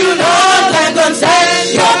 With you no can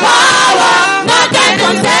contend, your power no can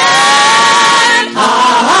contend.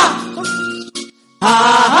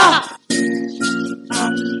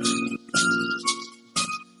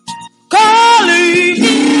 Calling,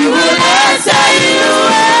 he will answer you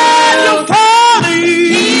when you're calling.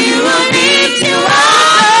 He will lift you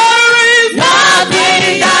up. There is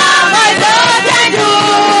nothing that my God can do.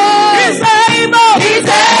 He's able. He's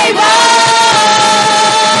able.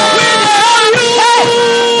 We know you.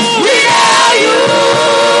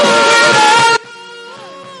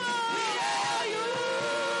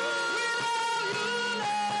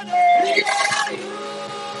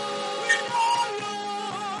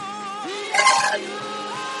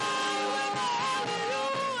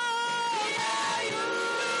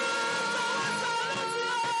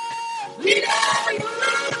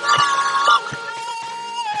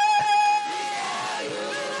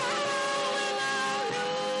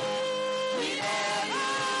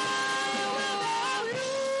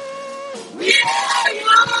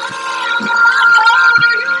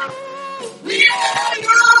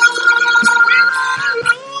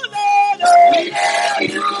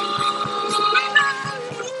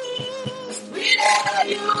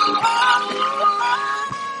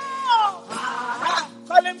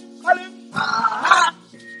 Call him.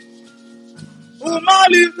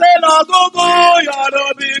 Umalite na gugu, you're the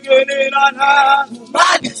beginning and end.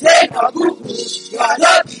 Umalite na gugu, you're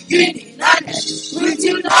the beginning and end. With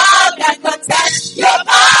you no can contest, your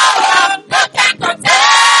power no can contest.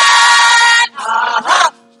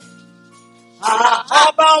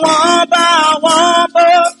 Abba,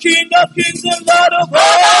 King of Kings and Lord of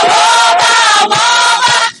Lords.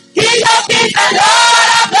 King of Kings and Lord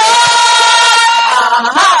of Lords.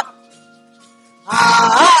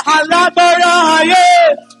 Alágbára ayé,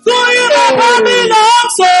 to you my Babylon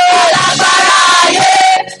so. Alágbára ayé,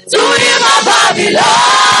 to you my Babylon.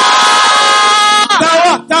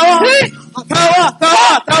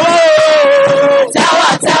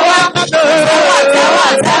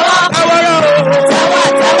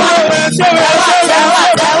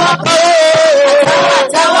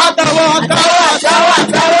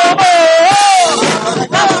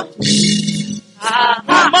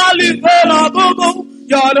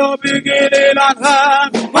 You're the beginning and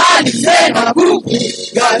end.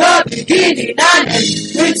 You're the beginning and end.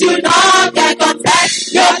 With you none can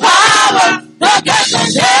contest. Your power no can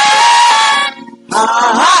contest.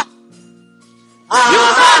 You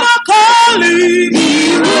never calling. He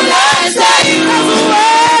will answer you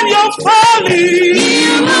when you're falling. He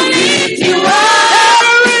will lift you up.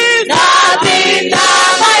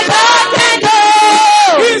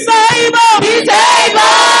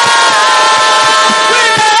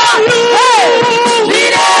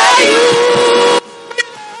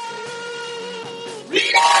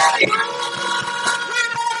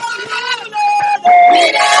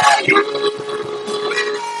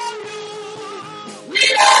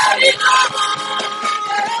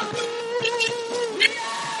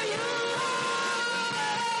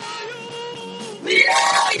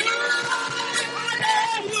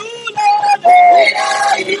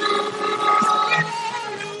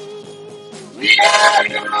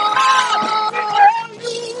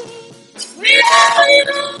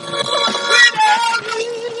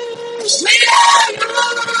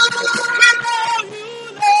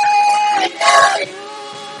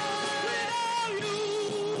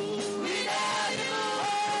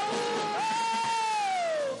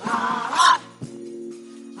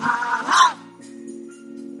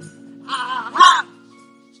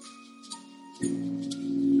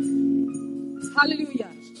 Hallelujah.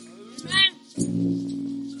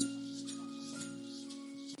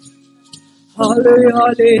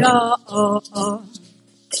 Hallelujah.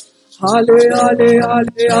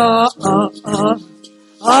 Hallelujah.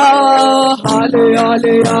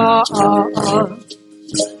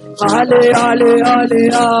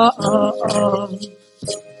 Hallelujah.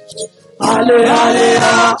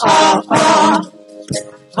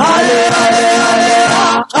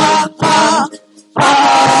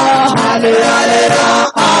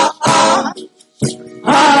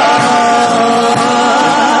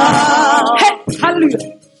 Hallelujah.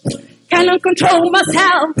 Cannot control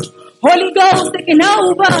myself. Holy Ghost taking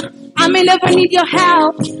over. I may never need your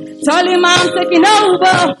help. Tell him I'm taking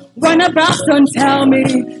over. Run about and tell me.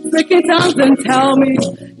 Speaking tongues and tell me.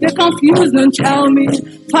 They're confused and tell me.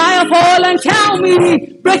 Fire fall and tell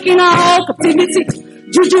me. Breaking all captivity.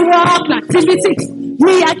 Juju walk activity.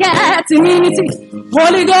 Me, I get immunity.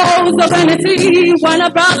 Holy Ghost of vanity. Run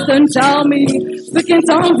about and tell me. Speaking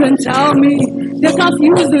tongues and tell me. They're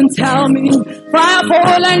confused and tell me. Fire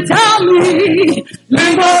fall and tell me.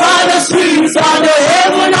 Limbo by the streets of the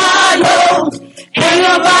heaven I know. Ain't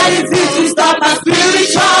nobody fit to stop my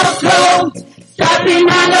spiritual flow. Stepping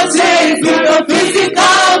on the stage with a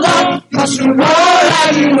physical love. Cause you know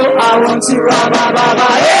that you know I want to rob, rob, rob,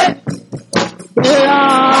 rob,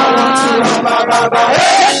 I want to rob, rob, rob, rob,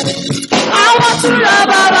 I want to rob,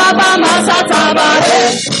 rob, rob, rob, my sataba,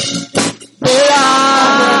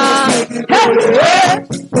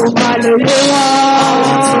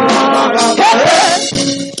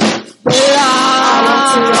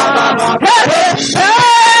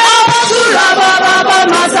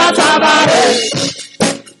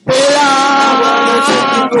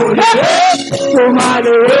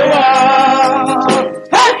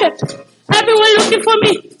 everyone looking for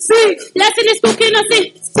me. See, lesson is cooking, I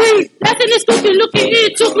see. See, lesson is cooking, looking,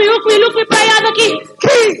 it took me, hook me, look me, by other key.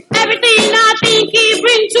 Everything I think he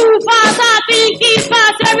bring too fast, I think he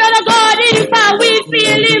fast. Every other God in fire, we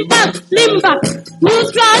feel him back, limba.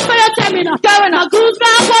 News flash for your seminar, going a goose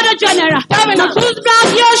black for the general, going a goose black,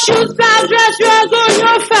 your shoes black, dress, you're good,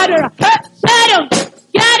 you're federal. Get him,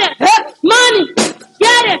 get it, money,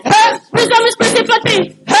 get it, wisdom is principal thing,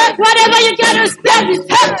 whatever you get is get it,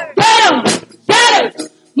 get him, get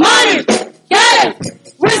it, money, get it,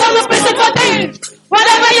 wisdom is principal thing,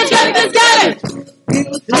 whatever you get is get it.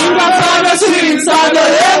 Linger for the streets of the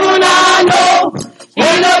heaven I know.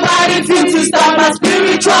 Ain't nobody fit to stop my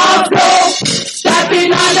spiritual flow.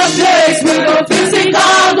 Stepping on the place with no physical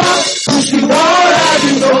love. Cause you know that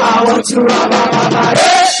you know I want to rob, rob, rob, rob,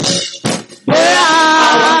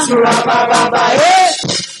 I want to rob, rob, rob, rob,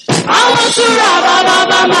 I want to rob, rob, rob,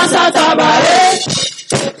 rob, my sataba,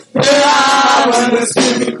 I want to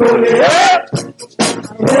see me go,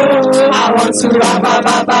 I want to rob, rob,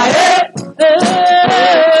 rob, rob,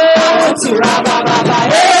 I want to rob, rob, rob, rob,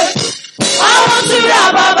 I want to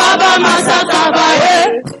rob, rob, rob, rob, my sataba,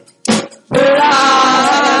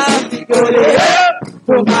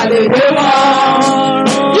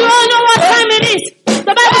 you all know what time it is.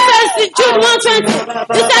 The Bible says in Jude 1:20,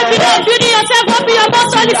 it says, beloved, beauty yourself up in your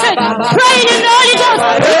most holy faith, praying in the Holy Ghost.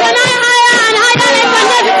 You can higher and higher than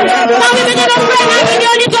everything. Now we begin to pray now in the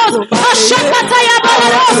Holy Ghost. Ashakataya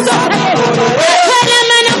Balarosa.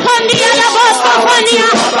 Elemena Kondia la Bosta Konia.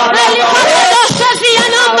 Helicopter Shazia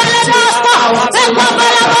Nambaladasta.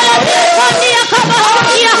 Ekabala Baladia Kondia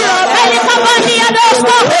Kabahonia. Helicopandia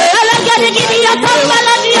Dosta. Elagadi Gidia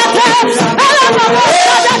Tambaladia.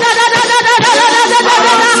 Elabosta da da da da da da da da da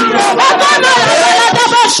da da. Ekabala da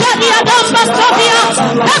Bashadia Dambastovia.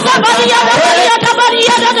 Ekabadia da Badia da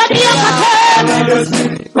Badia da da Dia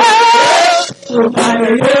Kate.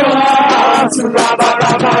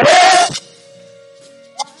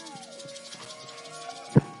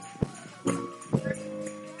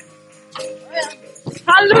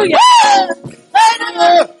 Hallelujah.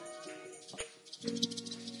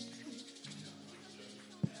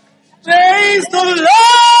 Praise the Lord!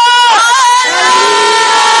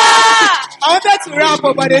 I wanted to wrap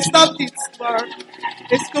up, but they stopped it. But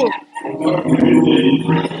it's cool.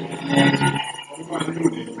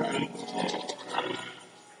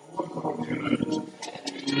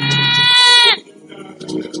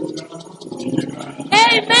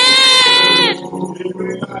 Amen.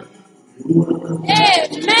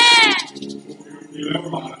 Amen.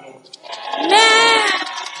 Amen.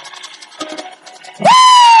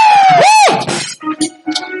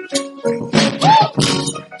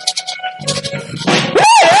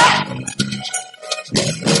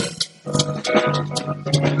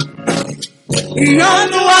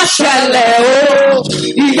 Ìyanu wá ṣẹlẹ̀ o,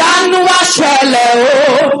 ìyanu wá ṣẹlẹ̀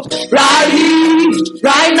o, rárí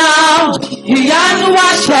right now. Ìyanu wá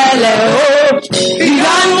ṣẹlẹ̀ o.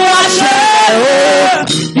 Ìyanu wá ṣẹlẹ̀ o.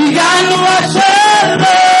 Ìyanu wá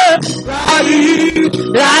ṣẹlẹ̀.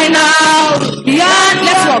 Right now. Ìyanu.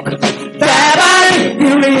 Let's walk. Bẹ́ẹ̀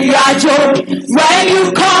ìrìn àjò. When you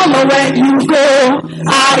come or when you go,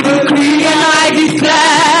 I decree and I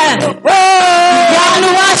declare. Ìyanu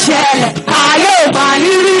wá ṣẹlẹ̀. Ayé ò máa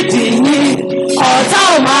ní rídìí yín. Ọ̀tá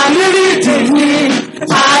ò máa ní rídìí yín.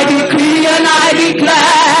 I decree and I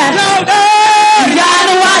declare.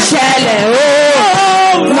 Ìyanu wá ṣẹlẹ̀ o.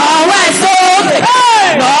 Lọ́wọ́ ẹ̀ sókè.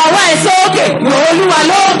 Lọ́wọ́ ẹ̀ sókè. Olúwa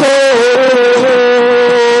lógo.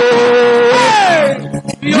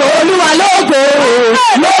 Olúwa lógo.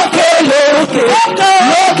 Lókè lókè.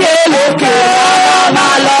 Lókè lókè.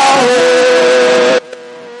 Máa lọ o.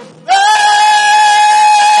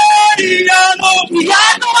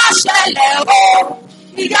 Ìyanu wá ṣẹlẹ̀ o.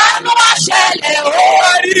 Ìyanu wá ṣẹlẹ̀ o.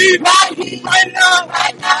 Right now.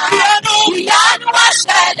 Ìyanu wá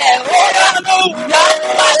ṣẹlẹ̀ o. Ìyanu wá ṣẹlẹ̀ o.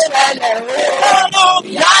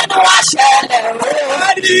 Ìyanu wá ṣẹlẹ̀ o.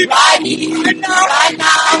 Right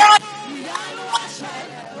now. Ìyanu wá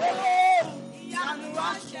ṣẹlẹ̀ o. Ìyanu wá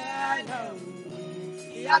ṣẹlẹ̀ o.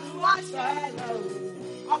 Ìyanu wá ṣẹlẹ̀ o.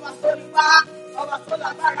 Ọba tó nípa, ọba tó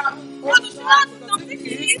lágbára, olùṣọ́ àgùntàn tí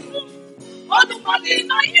kì í kú. Olùkọ́ni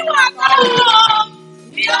iná yìí wà kọ́.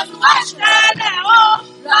 Ìyanu wá ṣẹlẹ̀ o.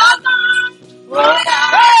 Lọ́gán. Bóyá.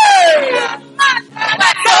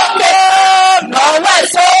 Lọ́wọ́ ẹ̀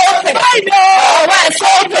sókè. Lọ́wọ́ ẹ̀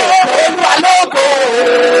sókè. Olúwa lógo.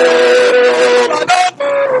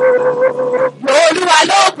 Olúwa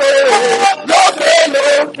lógo. Lókè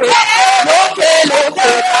lókè. Lókè lókè.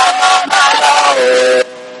 Ká máa lọ o.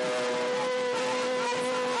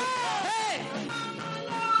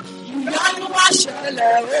 Ìyanu wá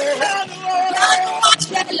ṣẹlẹ̀ o. Ìyanu wá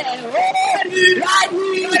ṣẹlẹ̀ o.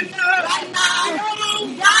 Right now.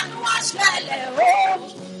 Ìyanu wá ṣẹlẹ̀ o.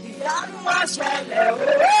 Ìyanu wá ṣẹlẹ̀ o.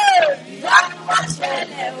 Ìyanu wá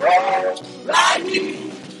ṣẹlẹ̀ o.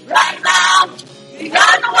 Right now.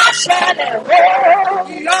 Ìyanu wá ṣẹlẹ̀ o.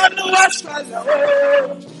 Ìyanu wá ṣẹlẹ̀ o.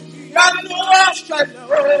 Ìyanu wá ṣẹlẹ̀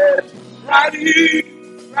o.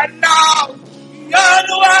 Right now.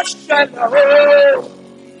 Ìyanu wá ṣẹlẹ̀ o.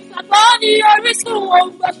 Ìgbàgbọ́ ni orísun ohun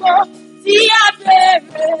gbogbo tí a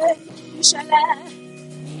béèrè ìṣẹ̀lẹ̀.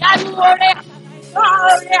 Ìyanu oore àtàkà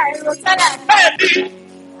oore àìròtẹ́lẹ̀. Bẹ́ẹ̀ni.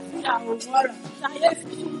 Ìyàwó ọ̀rọ̀ táyé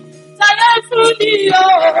fún ni o.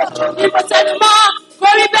 Ìbò tẹnu mọ́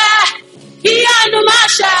kórí bẹ́ẹ̀. Ìyanu máa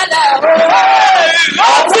ṣẹlẹ̀ o.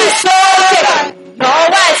 Ó ti sókè.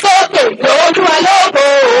 Lọ́wọ́ ẹ̀ sókè. Olúwa lógo.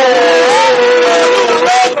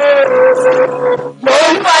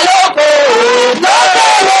 Olúwa lógo. Lókè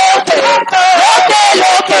lókè. Lókè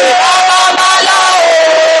lókè. Máa lọ o.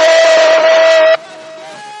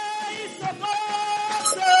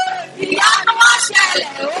 Ìyanu wá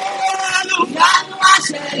ṣẹlẹ̀ o. Ìyanu wá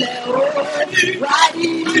ṣẹlẹ̀ o. Right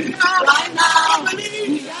now.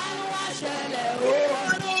 Ìyanu wá ṣẹlẹ̀ o.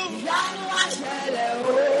 Ìyanu wá ṣẹlẹ̀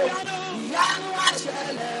o. Ìyanu wá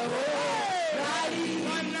ṣẹlẹ̀ o.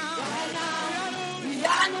 Right now.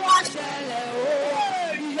 Ìyanu wá ṣẹlẹ̀ o.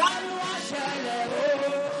 Ìyanu wá ṣẹlẹ̀ o.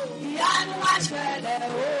 Ìyanu wá ṣẹlẹ̀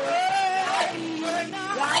o.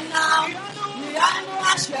 Right now. Ìyanu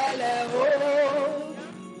wá ṣẹlẹ̀ o.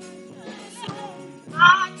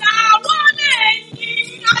 Àtàwọn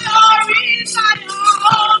lẹ́yìn ayọ̀rí sáyọ̀,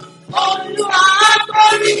 Olúwa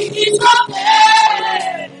kórì ní sókè.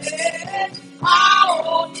 A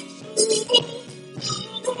ò ní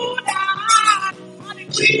ṣubú dá. Wọ́n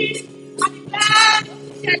ti wí, wọ́n ti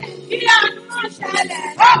bẹ́. Ìyanu máa ṣẹlẹ̀.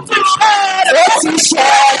 Ó ti ṣẹlẹ̀. Ó ti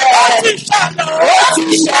ṣẹlẹ̀. Ó ti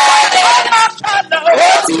ṣẹlẹ̀.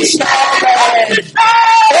 Ó ti ṣẹlẹ̀. Ó ti ṣẹlẹ̀.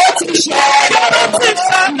 Ó ti ṣẹlẹ̀.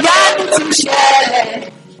 Ìyanu ti ṣẹlẹ̀.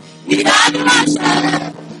 Ìyanu máa ṣẹlẹ̀.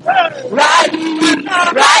 Right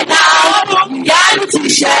now. Ìyanu ti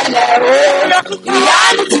ṣẹlẹ̀ o.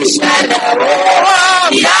 Ìyanu ti ṣẹlẹ̀ o.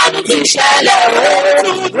 Ìyanu ti ṣẹlẹ̀ o.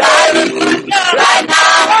 Right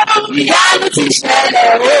now. Ìyanu ti ṣẹlẹ̀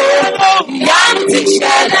o. Ìyanu ti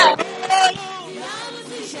ṣẹlẹ̀.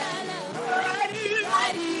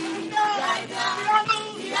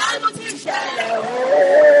 Ìyanu ti ṣẹlẹ̀ o.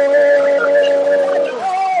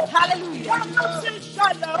 Hallelujah.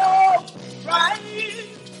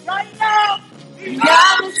 Right now.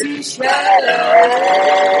 Ìyanu ti ṣẹlẹ̀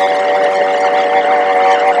o.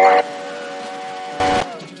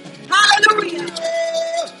 Hallelujah.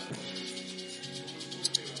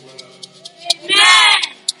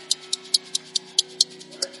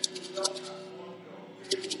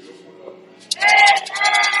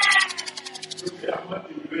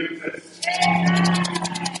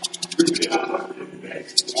 Amen.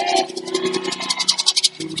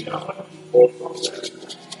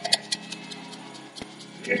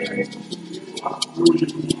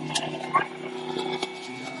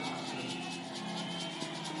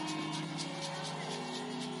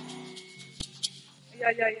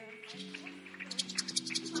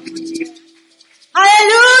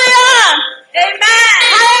 Hallelujah. Amen.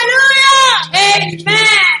 Hallelujah.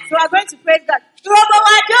 Amen. So we're going to praise God.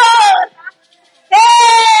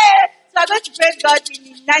 Hey! So we're going to praise God in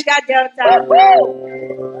Niger Delta.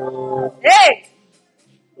 Hey!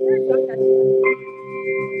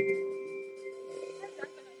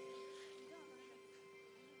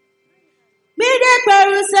 Mide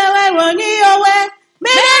perusewe woni owe.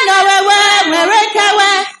 Mide nowewe mwerekewe.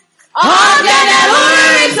 Ogene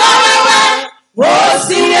uri towewe.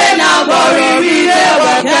 Wosiye na borire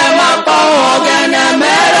wekema po ogene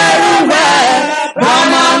mereruwe.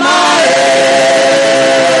 Ramamae.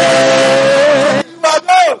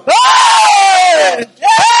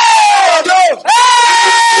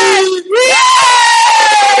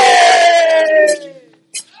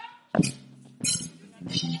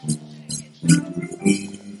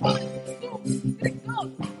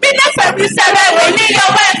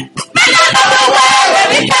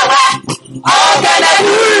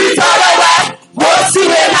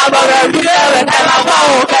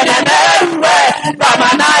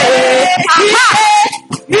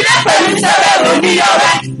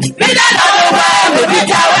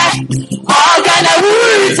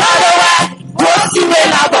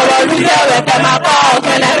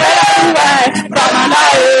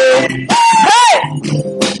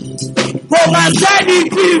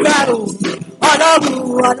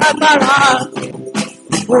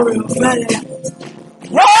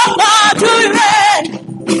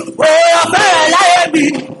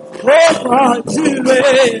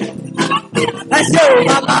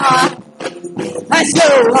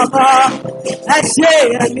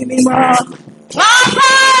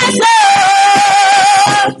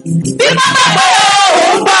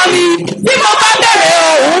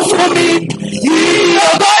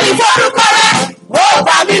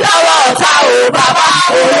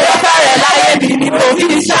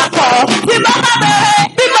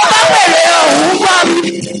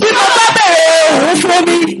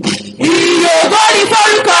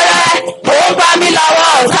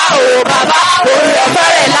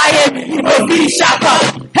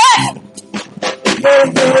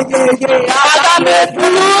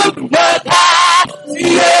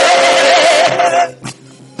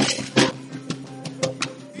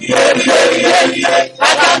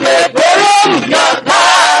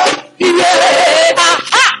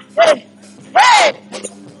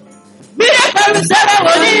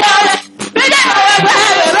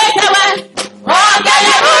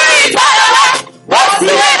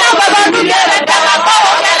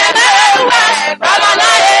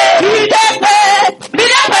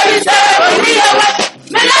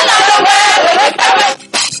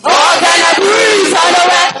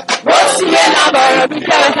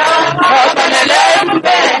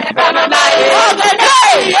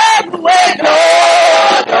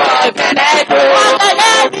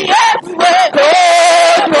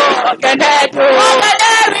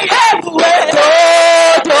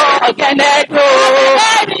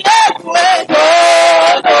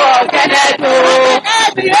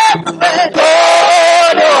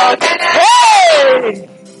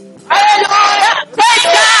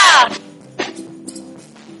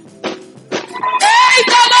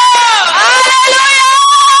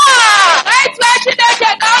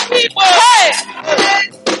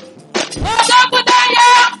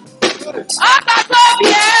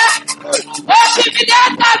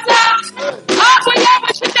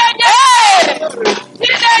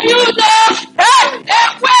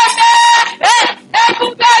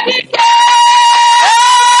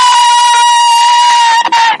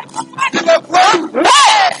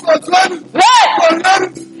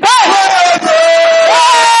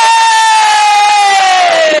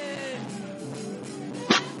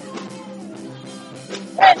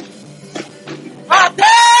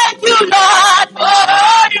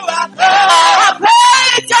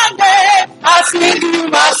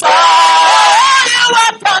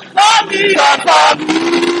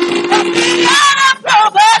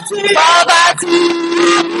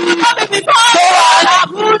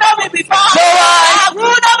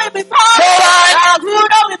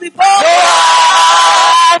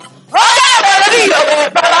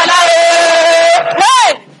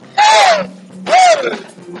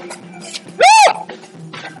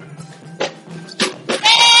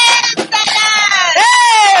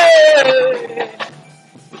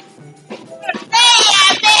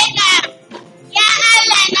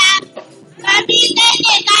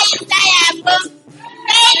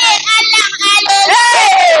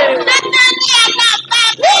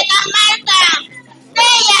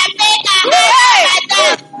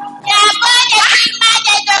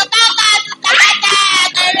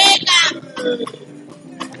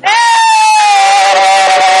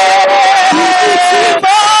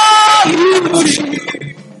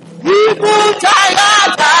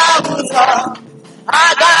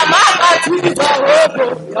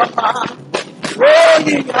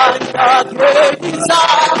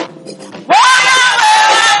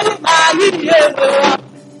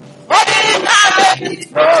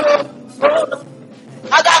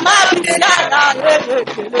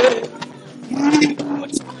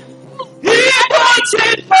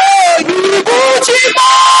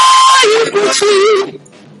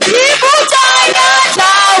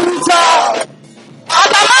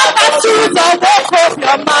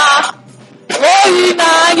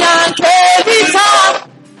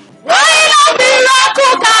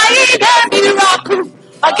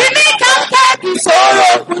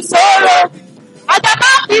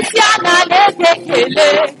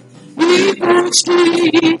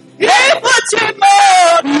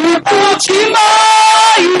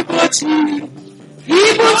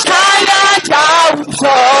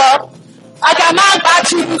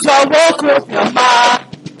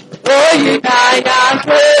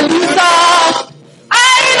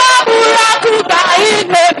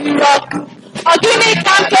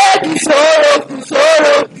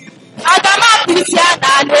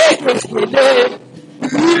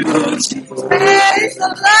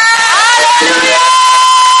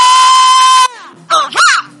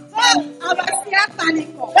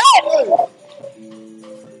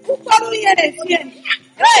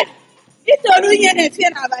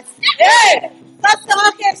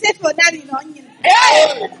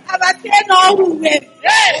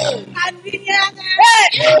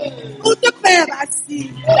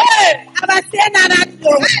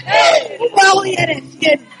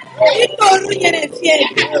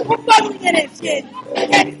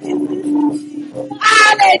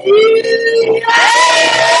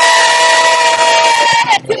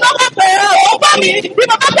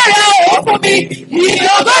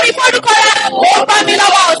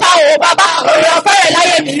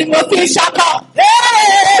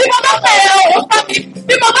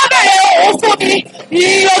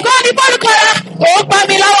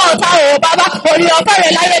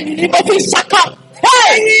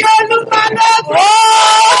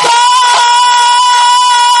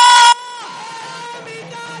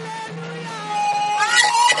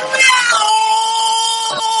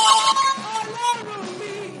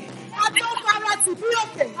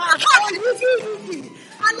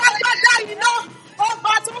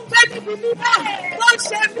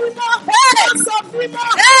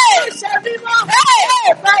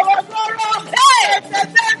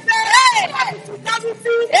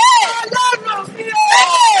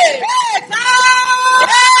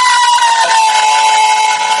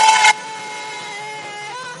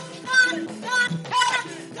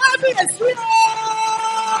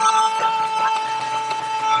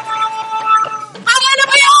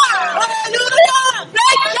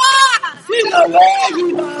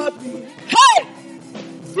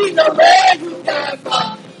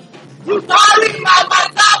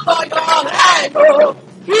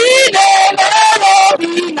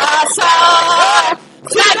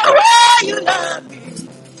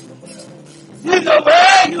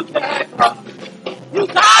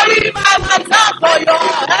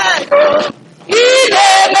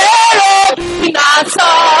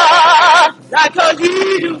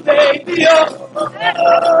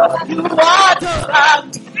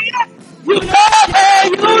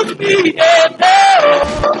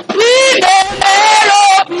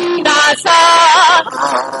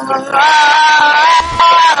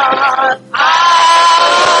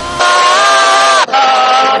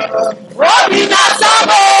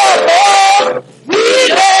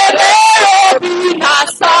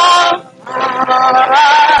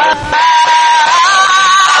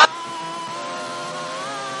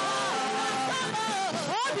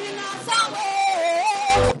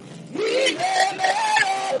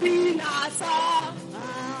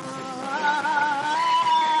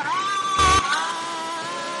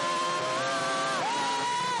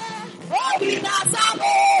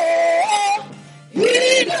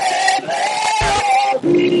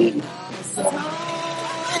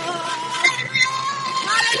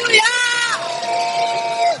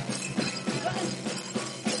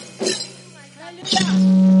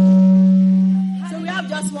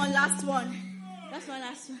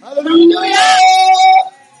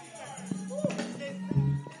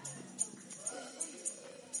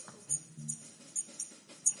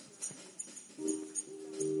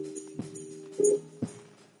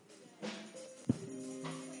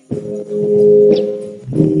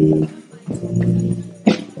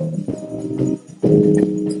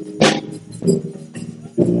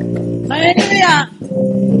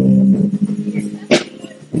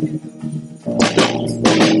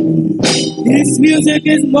 This music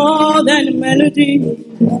is more than a melody.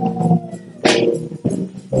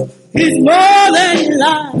 is more than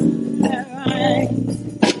life.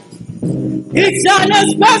 It's an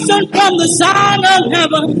expression from the sound of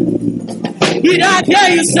heaven. Did I hear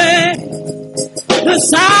you say, the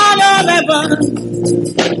sound of heaven?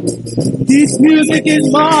 This music is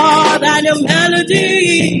more than a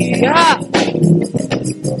melody. Yeah.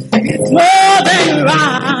 It's more than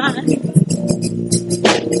rhyme.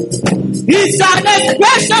 It's an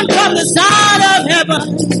expression from the sound of heaven.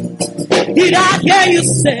 Did I hear you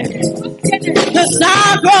say, the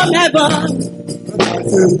sound from heaven?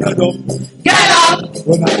 Get up.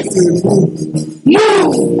 When I say move,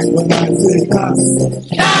 Move. when I say dance,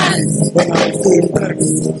 Dance. when I say flex,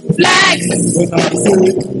 Flex. when I say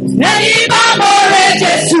Ẹni bá mọ̀rẹ́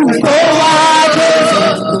Jésù kó wá jó.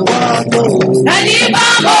 Ẹni bá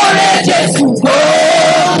mọ̀rẹ́ Jésù kó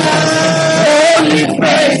wá. Only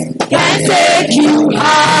praise can take you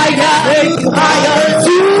higher,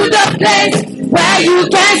 to the place where you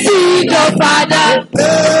can see the Father.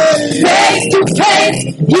 Face to face,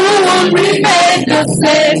 you won't remain the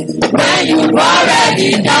same when you've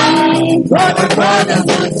already done what the Father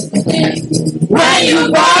wants to do. When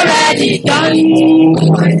you've already done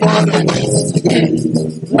what the Father needs to do.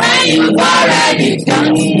 When you've already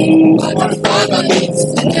done what the Father needs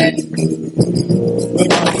to do.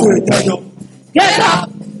 when I say get up, Get up,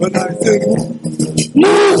 when I say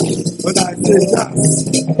move, when I say dance,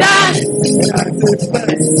 dance, when I say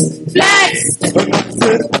flex, flex. when I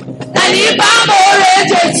say Ẹni bá mọ̀rẹ́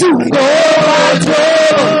Jésù kó wá jó.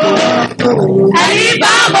 Ẹni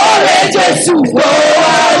bá mọ̀rẹ́ Jésù kó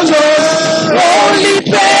wá jó. Only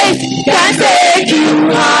praise can take you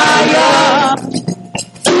higher,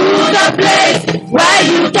 to the place where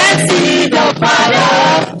you can see the Father.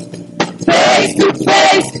 Face to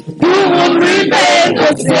face, you won't remain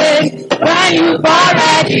the same when you've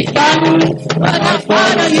already done what the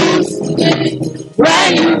Father used to do. When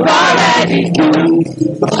you've already done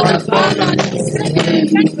what the Father used to do.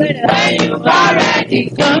 When you've already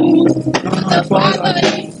done what the Father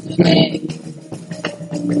used to do.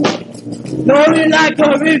 Flowing like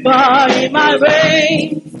a river in my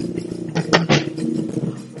veins,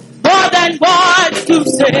 more than words to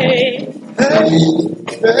say.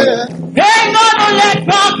 Ain't gonna let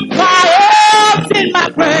come my hopes in my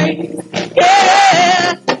brain.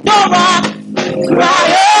 Yeah, don't rock, cry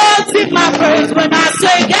hopes in my brain. When I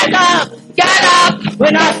say get up,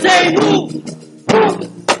 when I say move,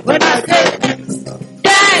 move. When I say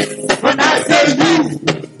dance, when I say move,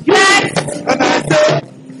 dance. and I say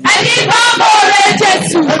Ẹni bá mọ̀rẹ́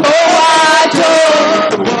Jésù kó wá jó.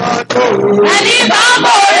 Ẹni bá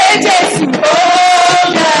mọ̀rẹ́ Jésù kó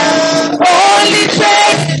ga. Only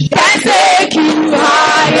faith can take you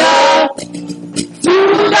higher, to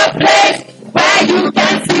the place where you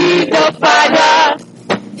can see the Father.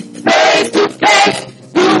 Face to face,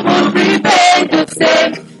 you won't remain the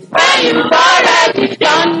same when you've already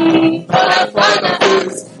done what the Father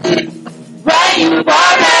is. When you've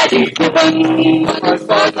already given what the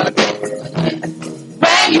Father is.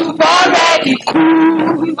 When you've already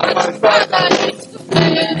cooled what the Father is.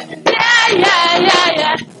 Yeah.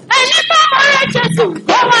 Ẹni bá mọ̀rẹ́ Jésù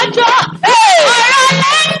kó wá jó. Ọ̀rọ̀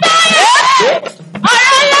lẹ́ńdá yẹn.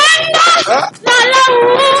 Ọ̀rọ̀ lẹ́ńdá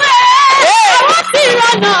lọ́lọ́wọ́ ẹ̀. Àwọn ti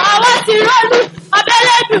rọ̀nà, àwọn ti rọ́lú.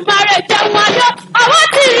 Abẹ́lẹ́ Èdùmàrè jẹun ayọ̀. Àwọn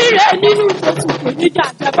ti rí rẹ̀ nínú Jésù kò ní jà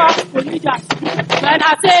jẹ́bọ́, kò ní jà sí. When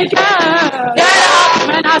I say get up,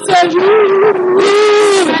 when I say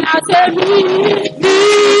move, when I say me,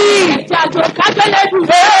 ìjàjò kájọ́lẹ̀ dùn.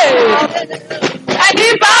 Ẹni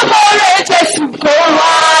bá mọ̀rẹ́ Jésù kó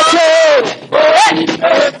wá jó.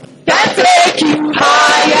 Can take you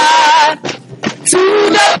higher, to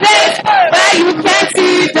the place where you can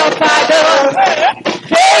see the Father.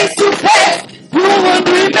 Face to face, you won't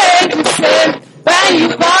remain the same when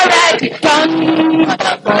you've already done what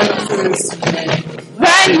the Father is.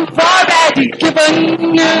 When you've already given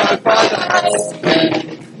what the Father is.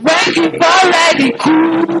 When you've already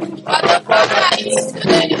cooled what the Father is. when I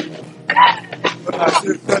say get up,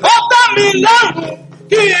 Ó tẹ́ mi lọ́rùn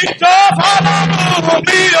kí ìjọba ọlọ́run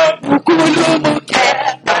mi ò. Kúkúrú mú kẹ́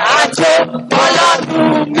àjò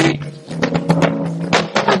ọlọ́run mi.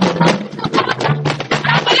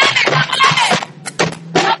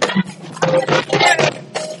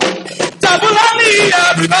 Jabulani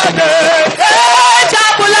everybody. Hey,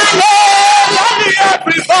 Jabulani. Jabulani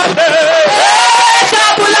everybody. Hey,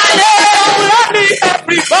 Jabulani. Jabulani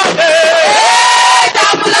everybody. Hey,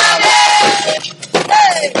 Jabulani.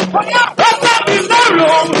 Ọ̀pọ̀ mi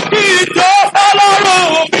lọ́rùn kí ìjọba ọlọ́run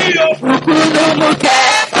mi ò. Kúkúrú mú kẹ́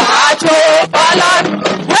àjò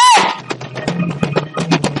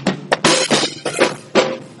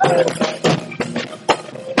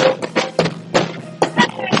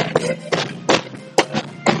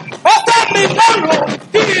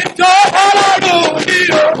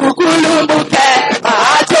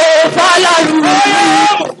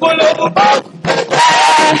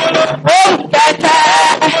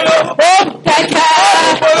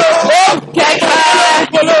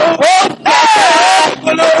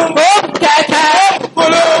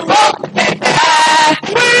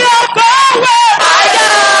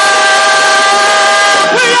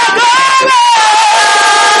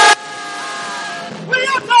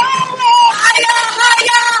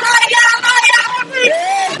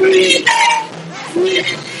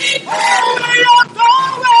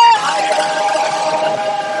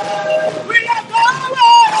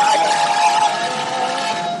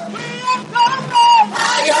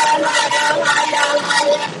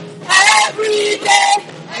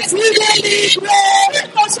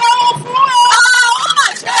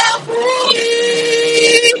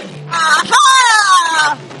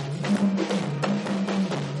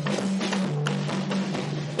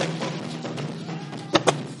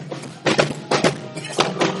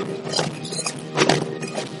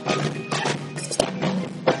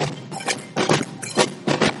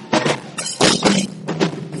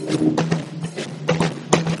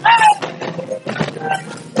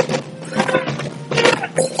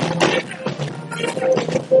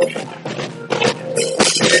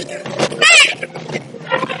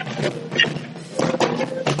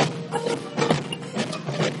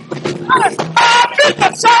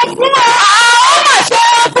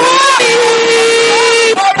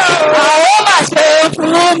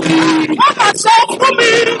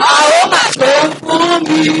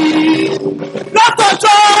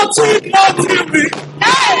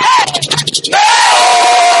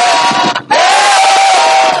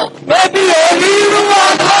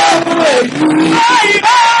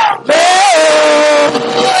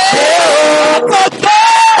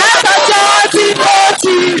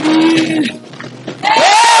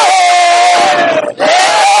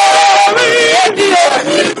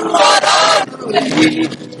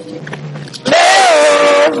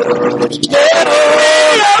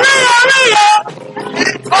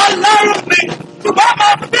Ọlọ́run mi, ṣùgbọ́n mo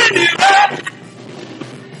fi ní rẹ̀.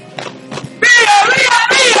 Bí orí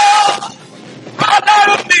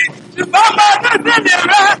Ọlọ́run mi, ṣùgbọ́n mo fi ní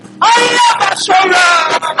rẹ̀. Ayé bá ṣọ́ra.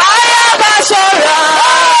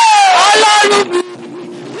 Ọlọ́run mi.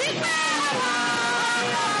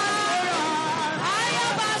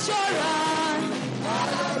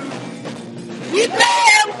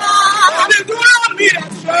 Onídúró mi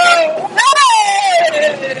ẹ̀ṣọ́.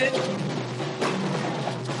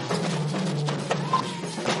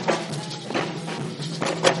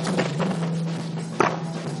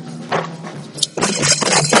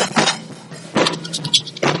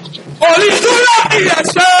 Onídúró mi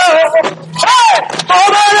ẹ̀ṣọ́.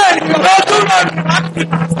 Ọmọ rẹ̀ ni ó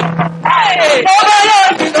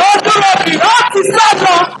dúró mi láti sá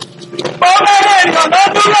lọ. Ọmọ rẹ̀ ni ó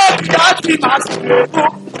dúró mi láti máa sì lòkù.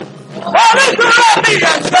 Onídúró mi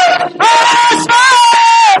ẹ̀ṣọ́.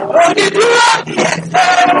 Onídúró mi ẹ̀ṣọ́.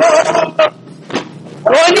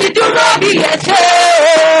 Onídúró mi ẹ̀ṣọ́.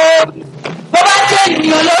 Bó bá jẹ́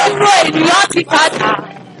ènìyàn ló dúró, ènìyàn ti padà.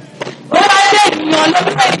 Bó bá jẹ́ ènìyàn ló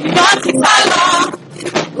dúró, ènìyàn ti sá lọ.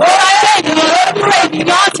 Bó bá jẹ́ ènìyàn ló dúró,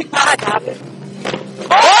 ènìyàn ti padà.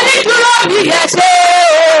 Onídúró mi ẹ̀ṣọ́.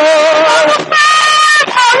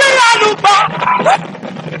 Orí àlùbọ̀.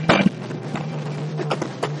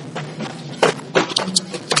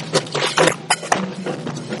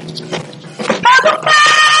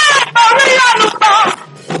 Orí àlùbọ̀.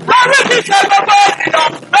 Lórí mi ṣe gbogbo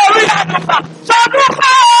ènìyàn. Orí àlùbọ̀.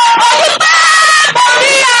 Ṣọdúnpẹ́.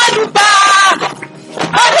 Orí àlùbọ̀.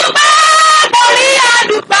 Orí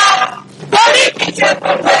àlùbọ̀. Lórí mi ṣe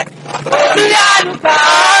gbogbo ènìyàn. Orí àlùbọ̀.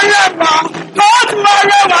 Arẹwà. Lọ́dún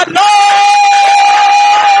arẹwà lọ.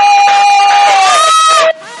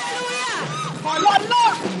 Ọ̀lọ́lọ́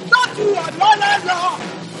lọ́dún ọ̀lọ́lẹ́ lọ.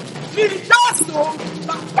 Ìjọ́sùn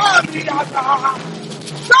bàbá mi àgbà.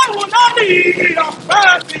 Sọ́hun náà ní ọ̀pẹ́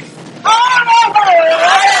mi.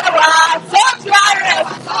 Arẹwà tójú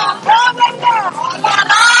arẹwà lọ.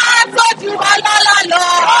 Ọlọ́lá tójú ọlọ́lá lọ.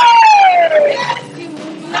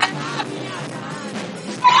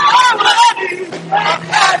 Sọ́hun náà ní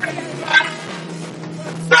ọ̀pẹ́ mi.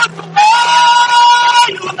 Sọ́hun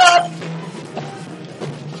you love.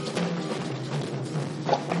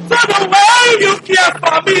 To the way you care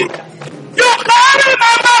for me. You carry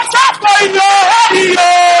my matter for your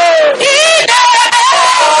head.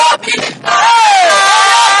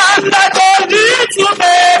 Like a little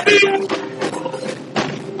baby.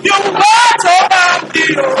 You watch over me.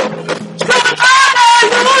 No matter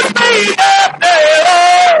you see up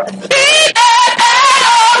there. Be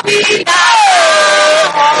there.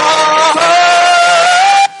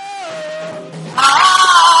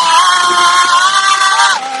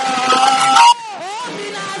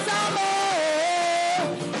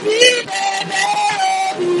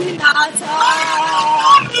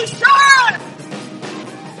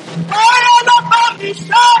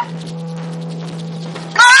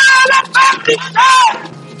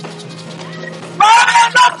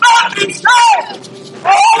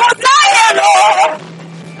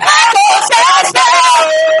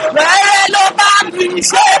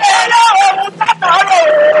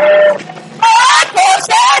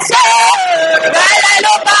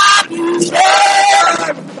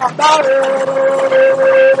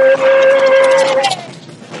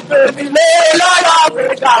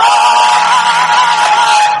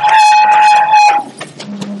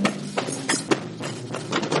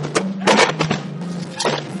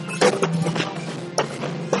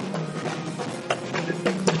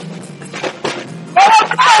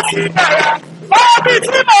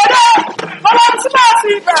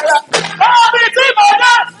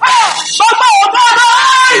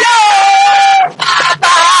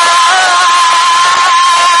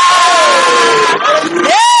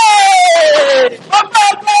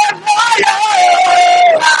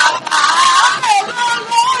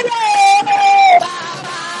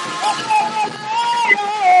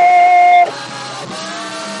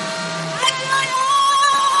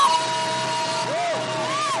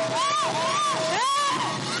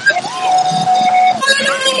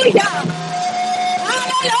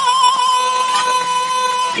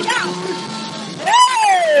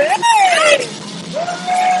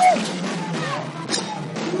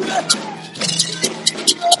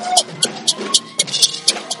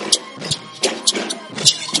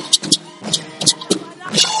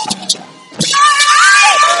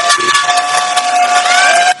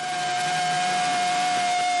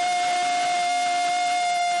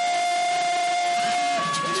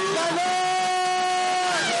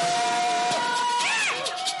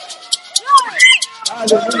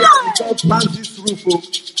 Hallelujah. Just pass this roof. Oh.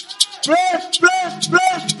 Praise, praise,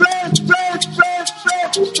 praise, praise, praise, praise,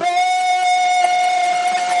 praise, praise.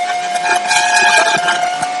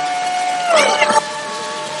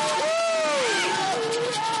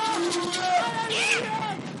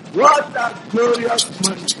 What a glorious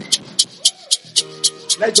morning.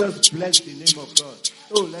 Let's just bless the name of God.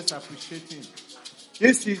 Oh, let's appreciate Him.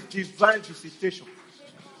 This is divine visitation.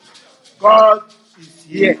 God is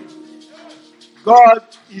here. God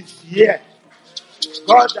is here.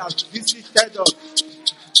 God has visited us.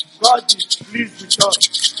 God is pleased with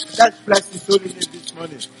us. Let's bless His holy name this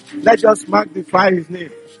morning. Let's just magnify His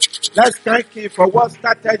name. Let's thank Him for what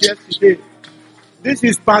started yesterday. This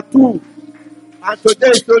is part 2. And today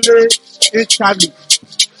is only interlude.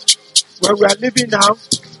 Where we are living now,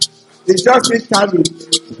 it's just interlude.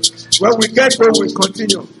 When we get home, we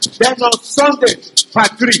continue. Then on Sunday,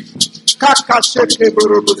 part 3. Shekere.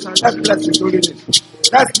 Let's bless His holy name.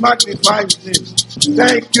 Let's magnify His name.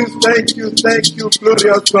 Thank you, thank you, thank you,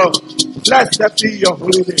 glorious God. Blessed be your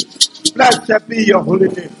holy name. Blessed be your holy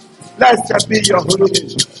name. Blessed be your holy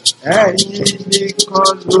name. Ẹ̀yin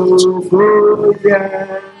nìkan lógo yẹ.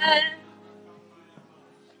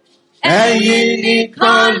 Ẹ̀yin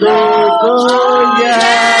nìkan lógo yẹ.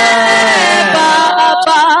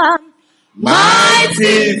 Baba,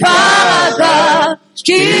 mighty Father,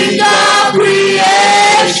 King of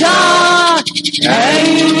creation,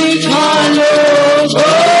 ẹ̀yin nìkan lógo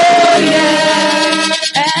yẹ.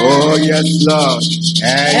 Oh yes, Lord.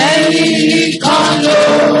 Ẹ̀yin nìkan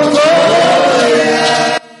lógo yẹ.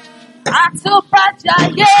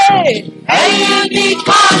 Àtúbàjáyé, ẹ̀yin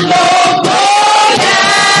nìkan lógo yẹ.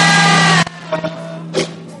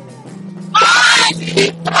 Mighty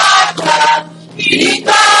Father, King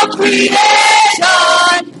of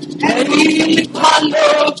creation, ẹ̀yin nìkan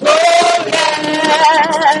lógo yẹ.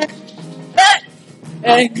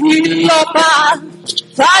 Ẹ̀yin lọ́ba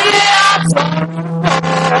táyé àtọ̀run.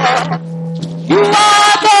 You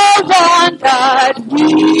are the one that we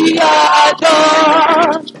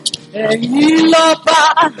adore. Ẹ̀yin lọ́ba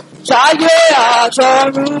táyé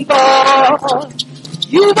àtọ̀run bọ̀.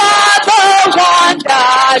 You are the one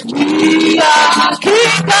that we are.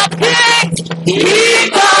 King of kings,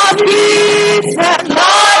 King of kings, and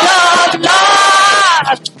Lord of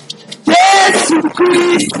lords. Jésù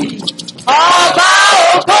Kristi, ọba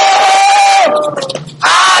ògo,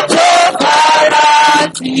 àjọkára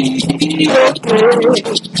ti òkè.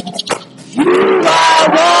 You are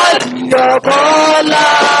worthy of all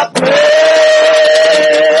our praise.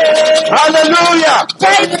 Hallelujah.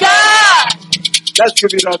 Praise God. Let's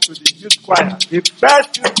give it up to the youth choir. The best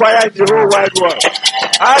youth choir in the whole wide world.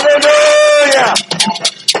 Hallelujah.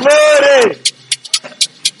 Glory.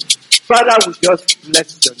 Father, we just bless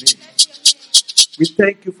your name. We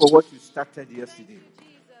thank you for what you started yesterday.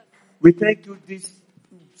 We thank you these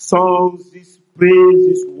songs, this praise,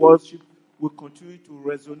 this worship will continue to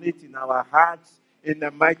resonate in our hearts in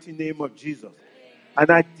the mighty name of Jesus.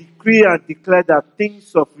 And I decree and declare that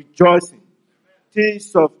things of rejoicing,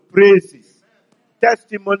 things of praises,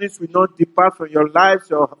 testimonies will not depart from your lives,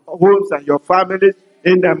 your homes, and your families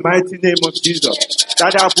in the mighty name of Jesus.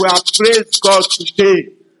 That as we have praised God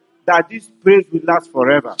today, that this praise will last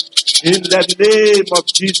forever. In the name of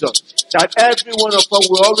Jesus. That every one of us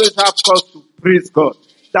will always have cause to praise God.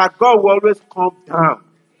 That God will always come down.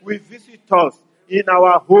 Will visit us in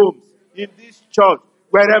our homes, in this church,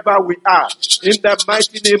 wherever we are. In the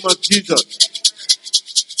mighty name of Jesus.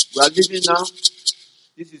 We are living now.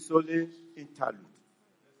 This is only interlude.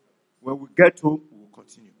 When we get home, we will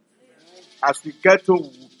continue. As we get home,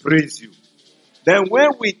 we will praise you. Then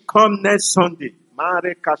when we come next Sunday,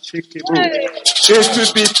 it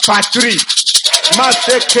will be part 3.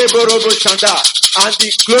 And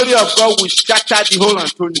the glory of God will shatter the whole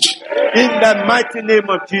Anthony. In the mighty name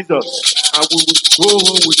of Jesus. And we will go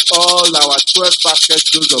home with all our 12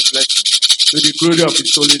 baskets loads of blessings. To the glory of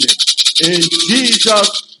His holy name. In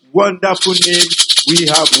Jesus' wonderful name, we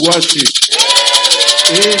have worship.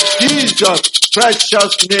 In Jesus'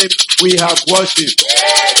 precious name, we have worship.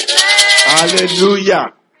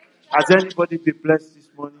 Hallelujah. Has anybody been blessed this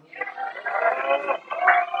morning?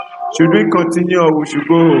 Should we continue or we should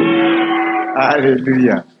go home?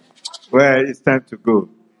 Hallelujah. Well, it's time to go.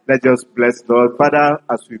 Let's just bless Lord. Father,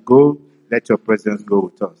 as we go, let your presence go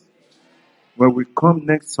with us. When we come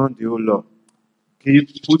next Sunday, oh Lord,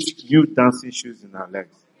 put new dancing shoes in our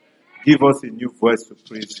legs. Give us a new voice to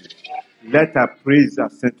praise you. Let our praise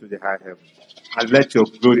ascend to the high heaven. And let your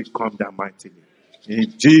glory come down mightily.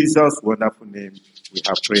 In Jesus' wonderful name, we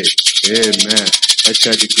have prayed. Amen. Let's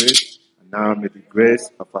share the grace. And now may the grace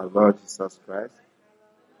of our Lord Jesus Christ,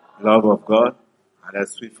 love of God, and the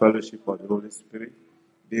sweet fellowship of the Holy Spirit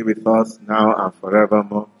be with us now and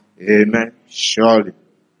forevermore. Amen. Surely,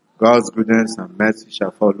 God's goodness and mercy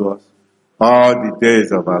shall follow us all the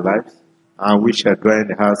days of our lives, and we shall dwell in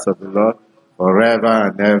the house of the Lord forever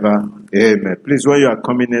and ever. Amen. Please, when you are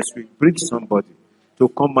coming next week, bring somebody to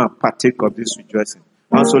come and partake of this rejoicing.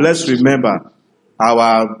 And so let's remember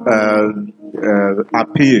our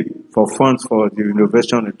appeal for funds for the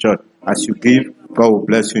renovation of the church. As you give, God will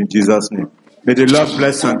bless you in Jesus' name. May the Lord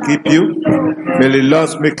bless and keep you. May the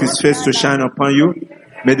Lord make his face to shine upon you.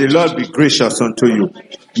 May the Lord be gracious unto you.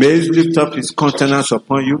 May he lift up his countenance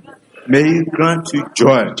upon you. May he grant you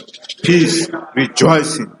joy, peace,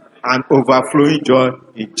 rejoicing, and overflowing joy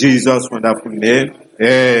in Jesus' wonderful name.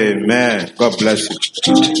 Amen. God bless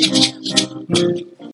you.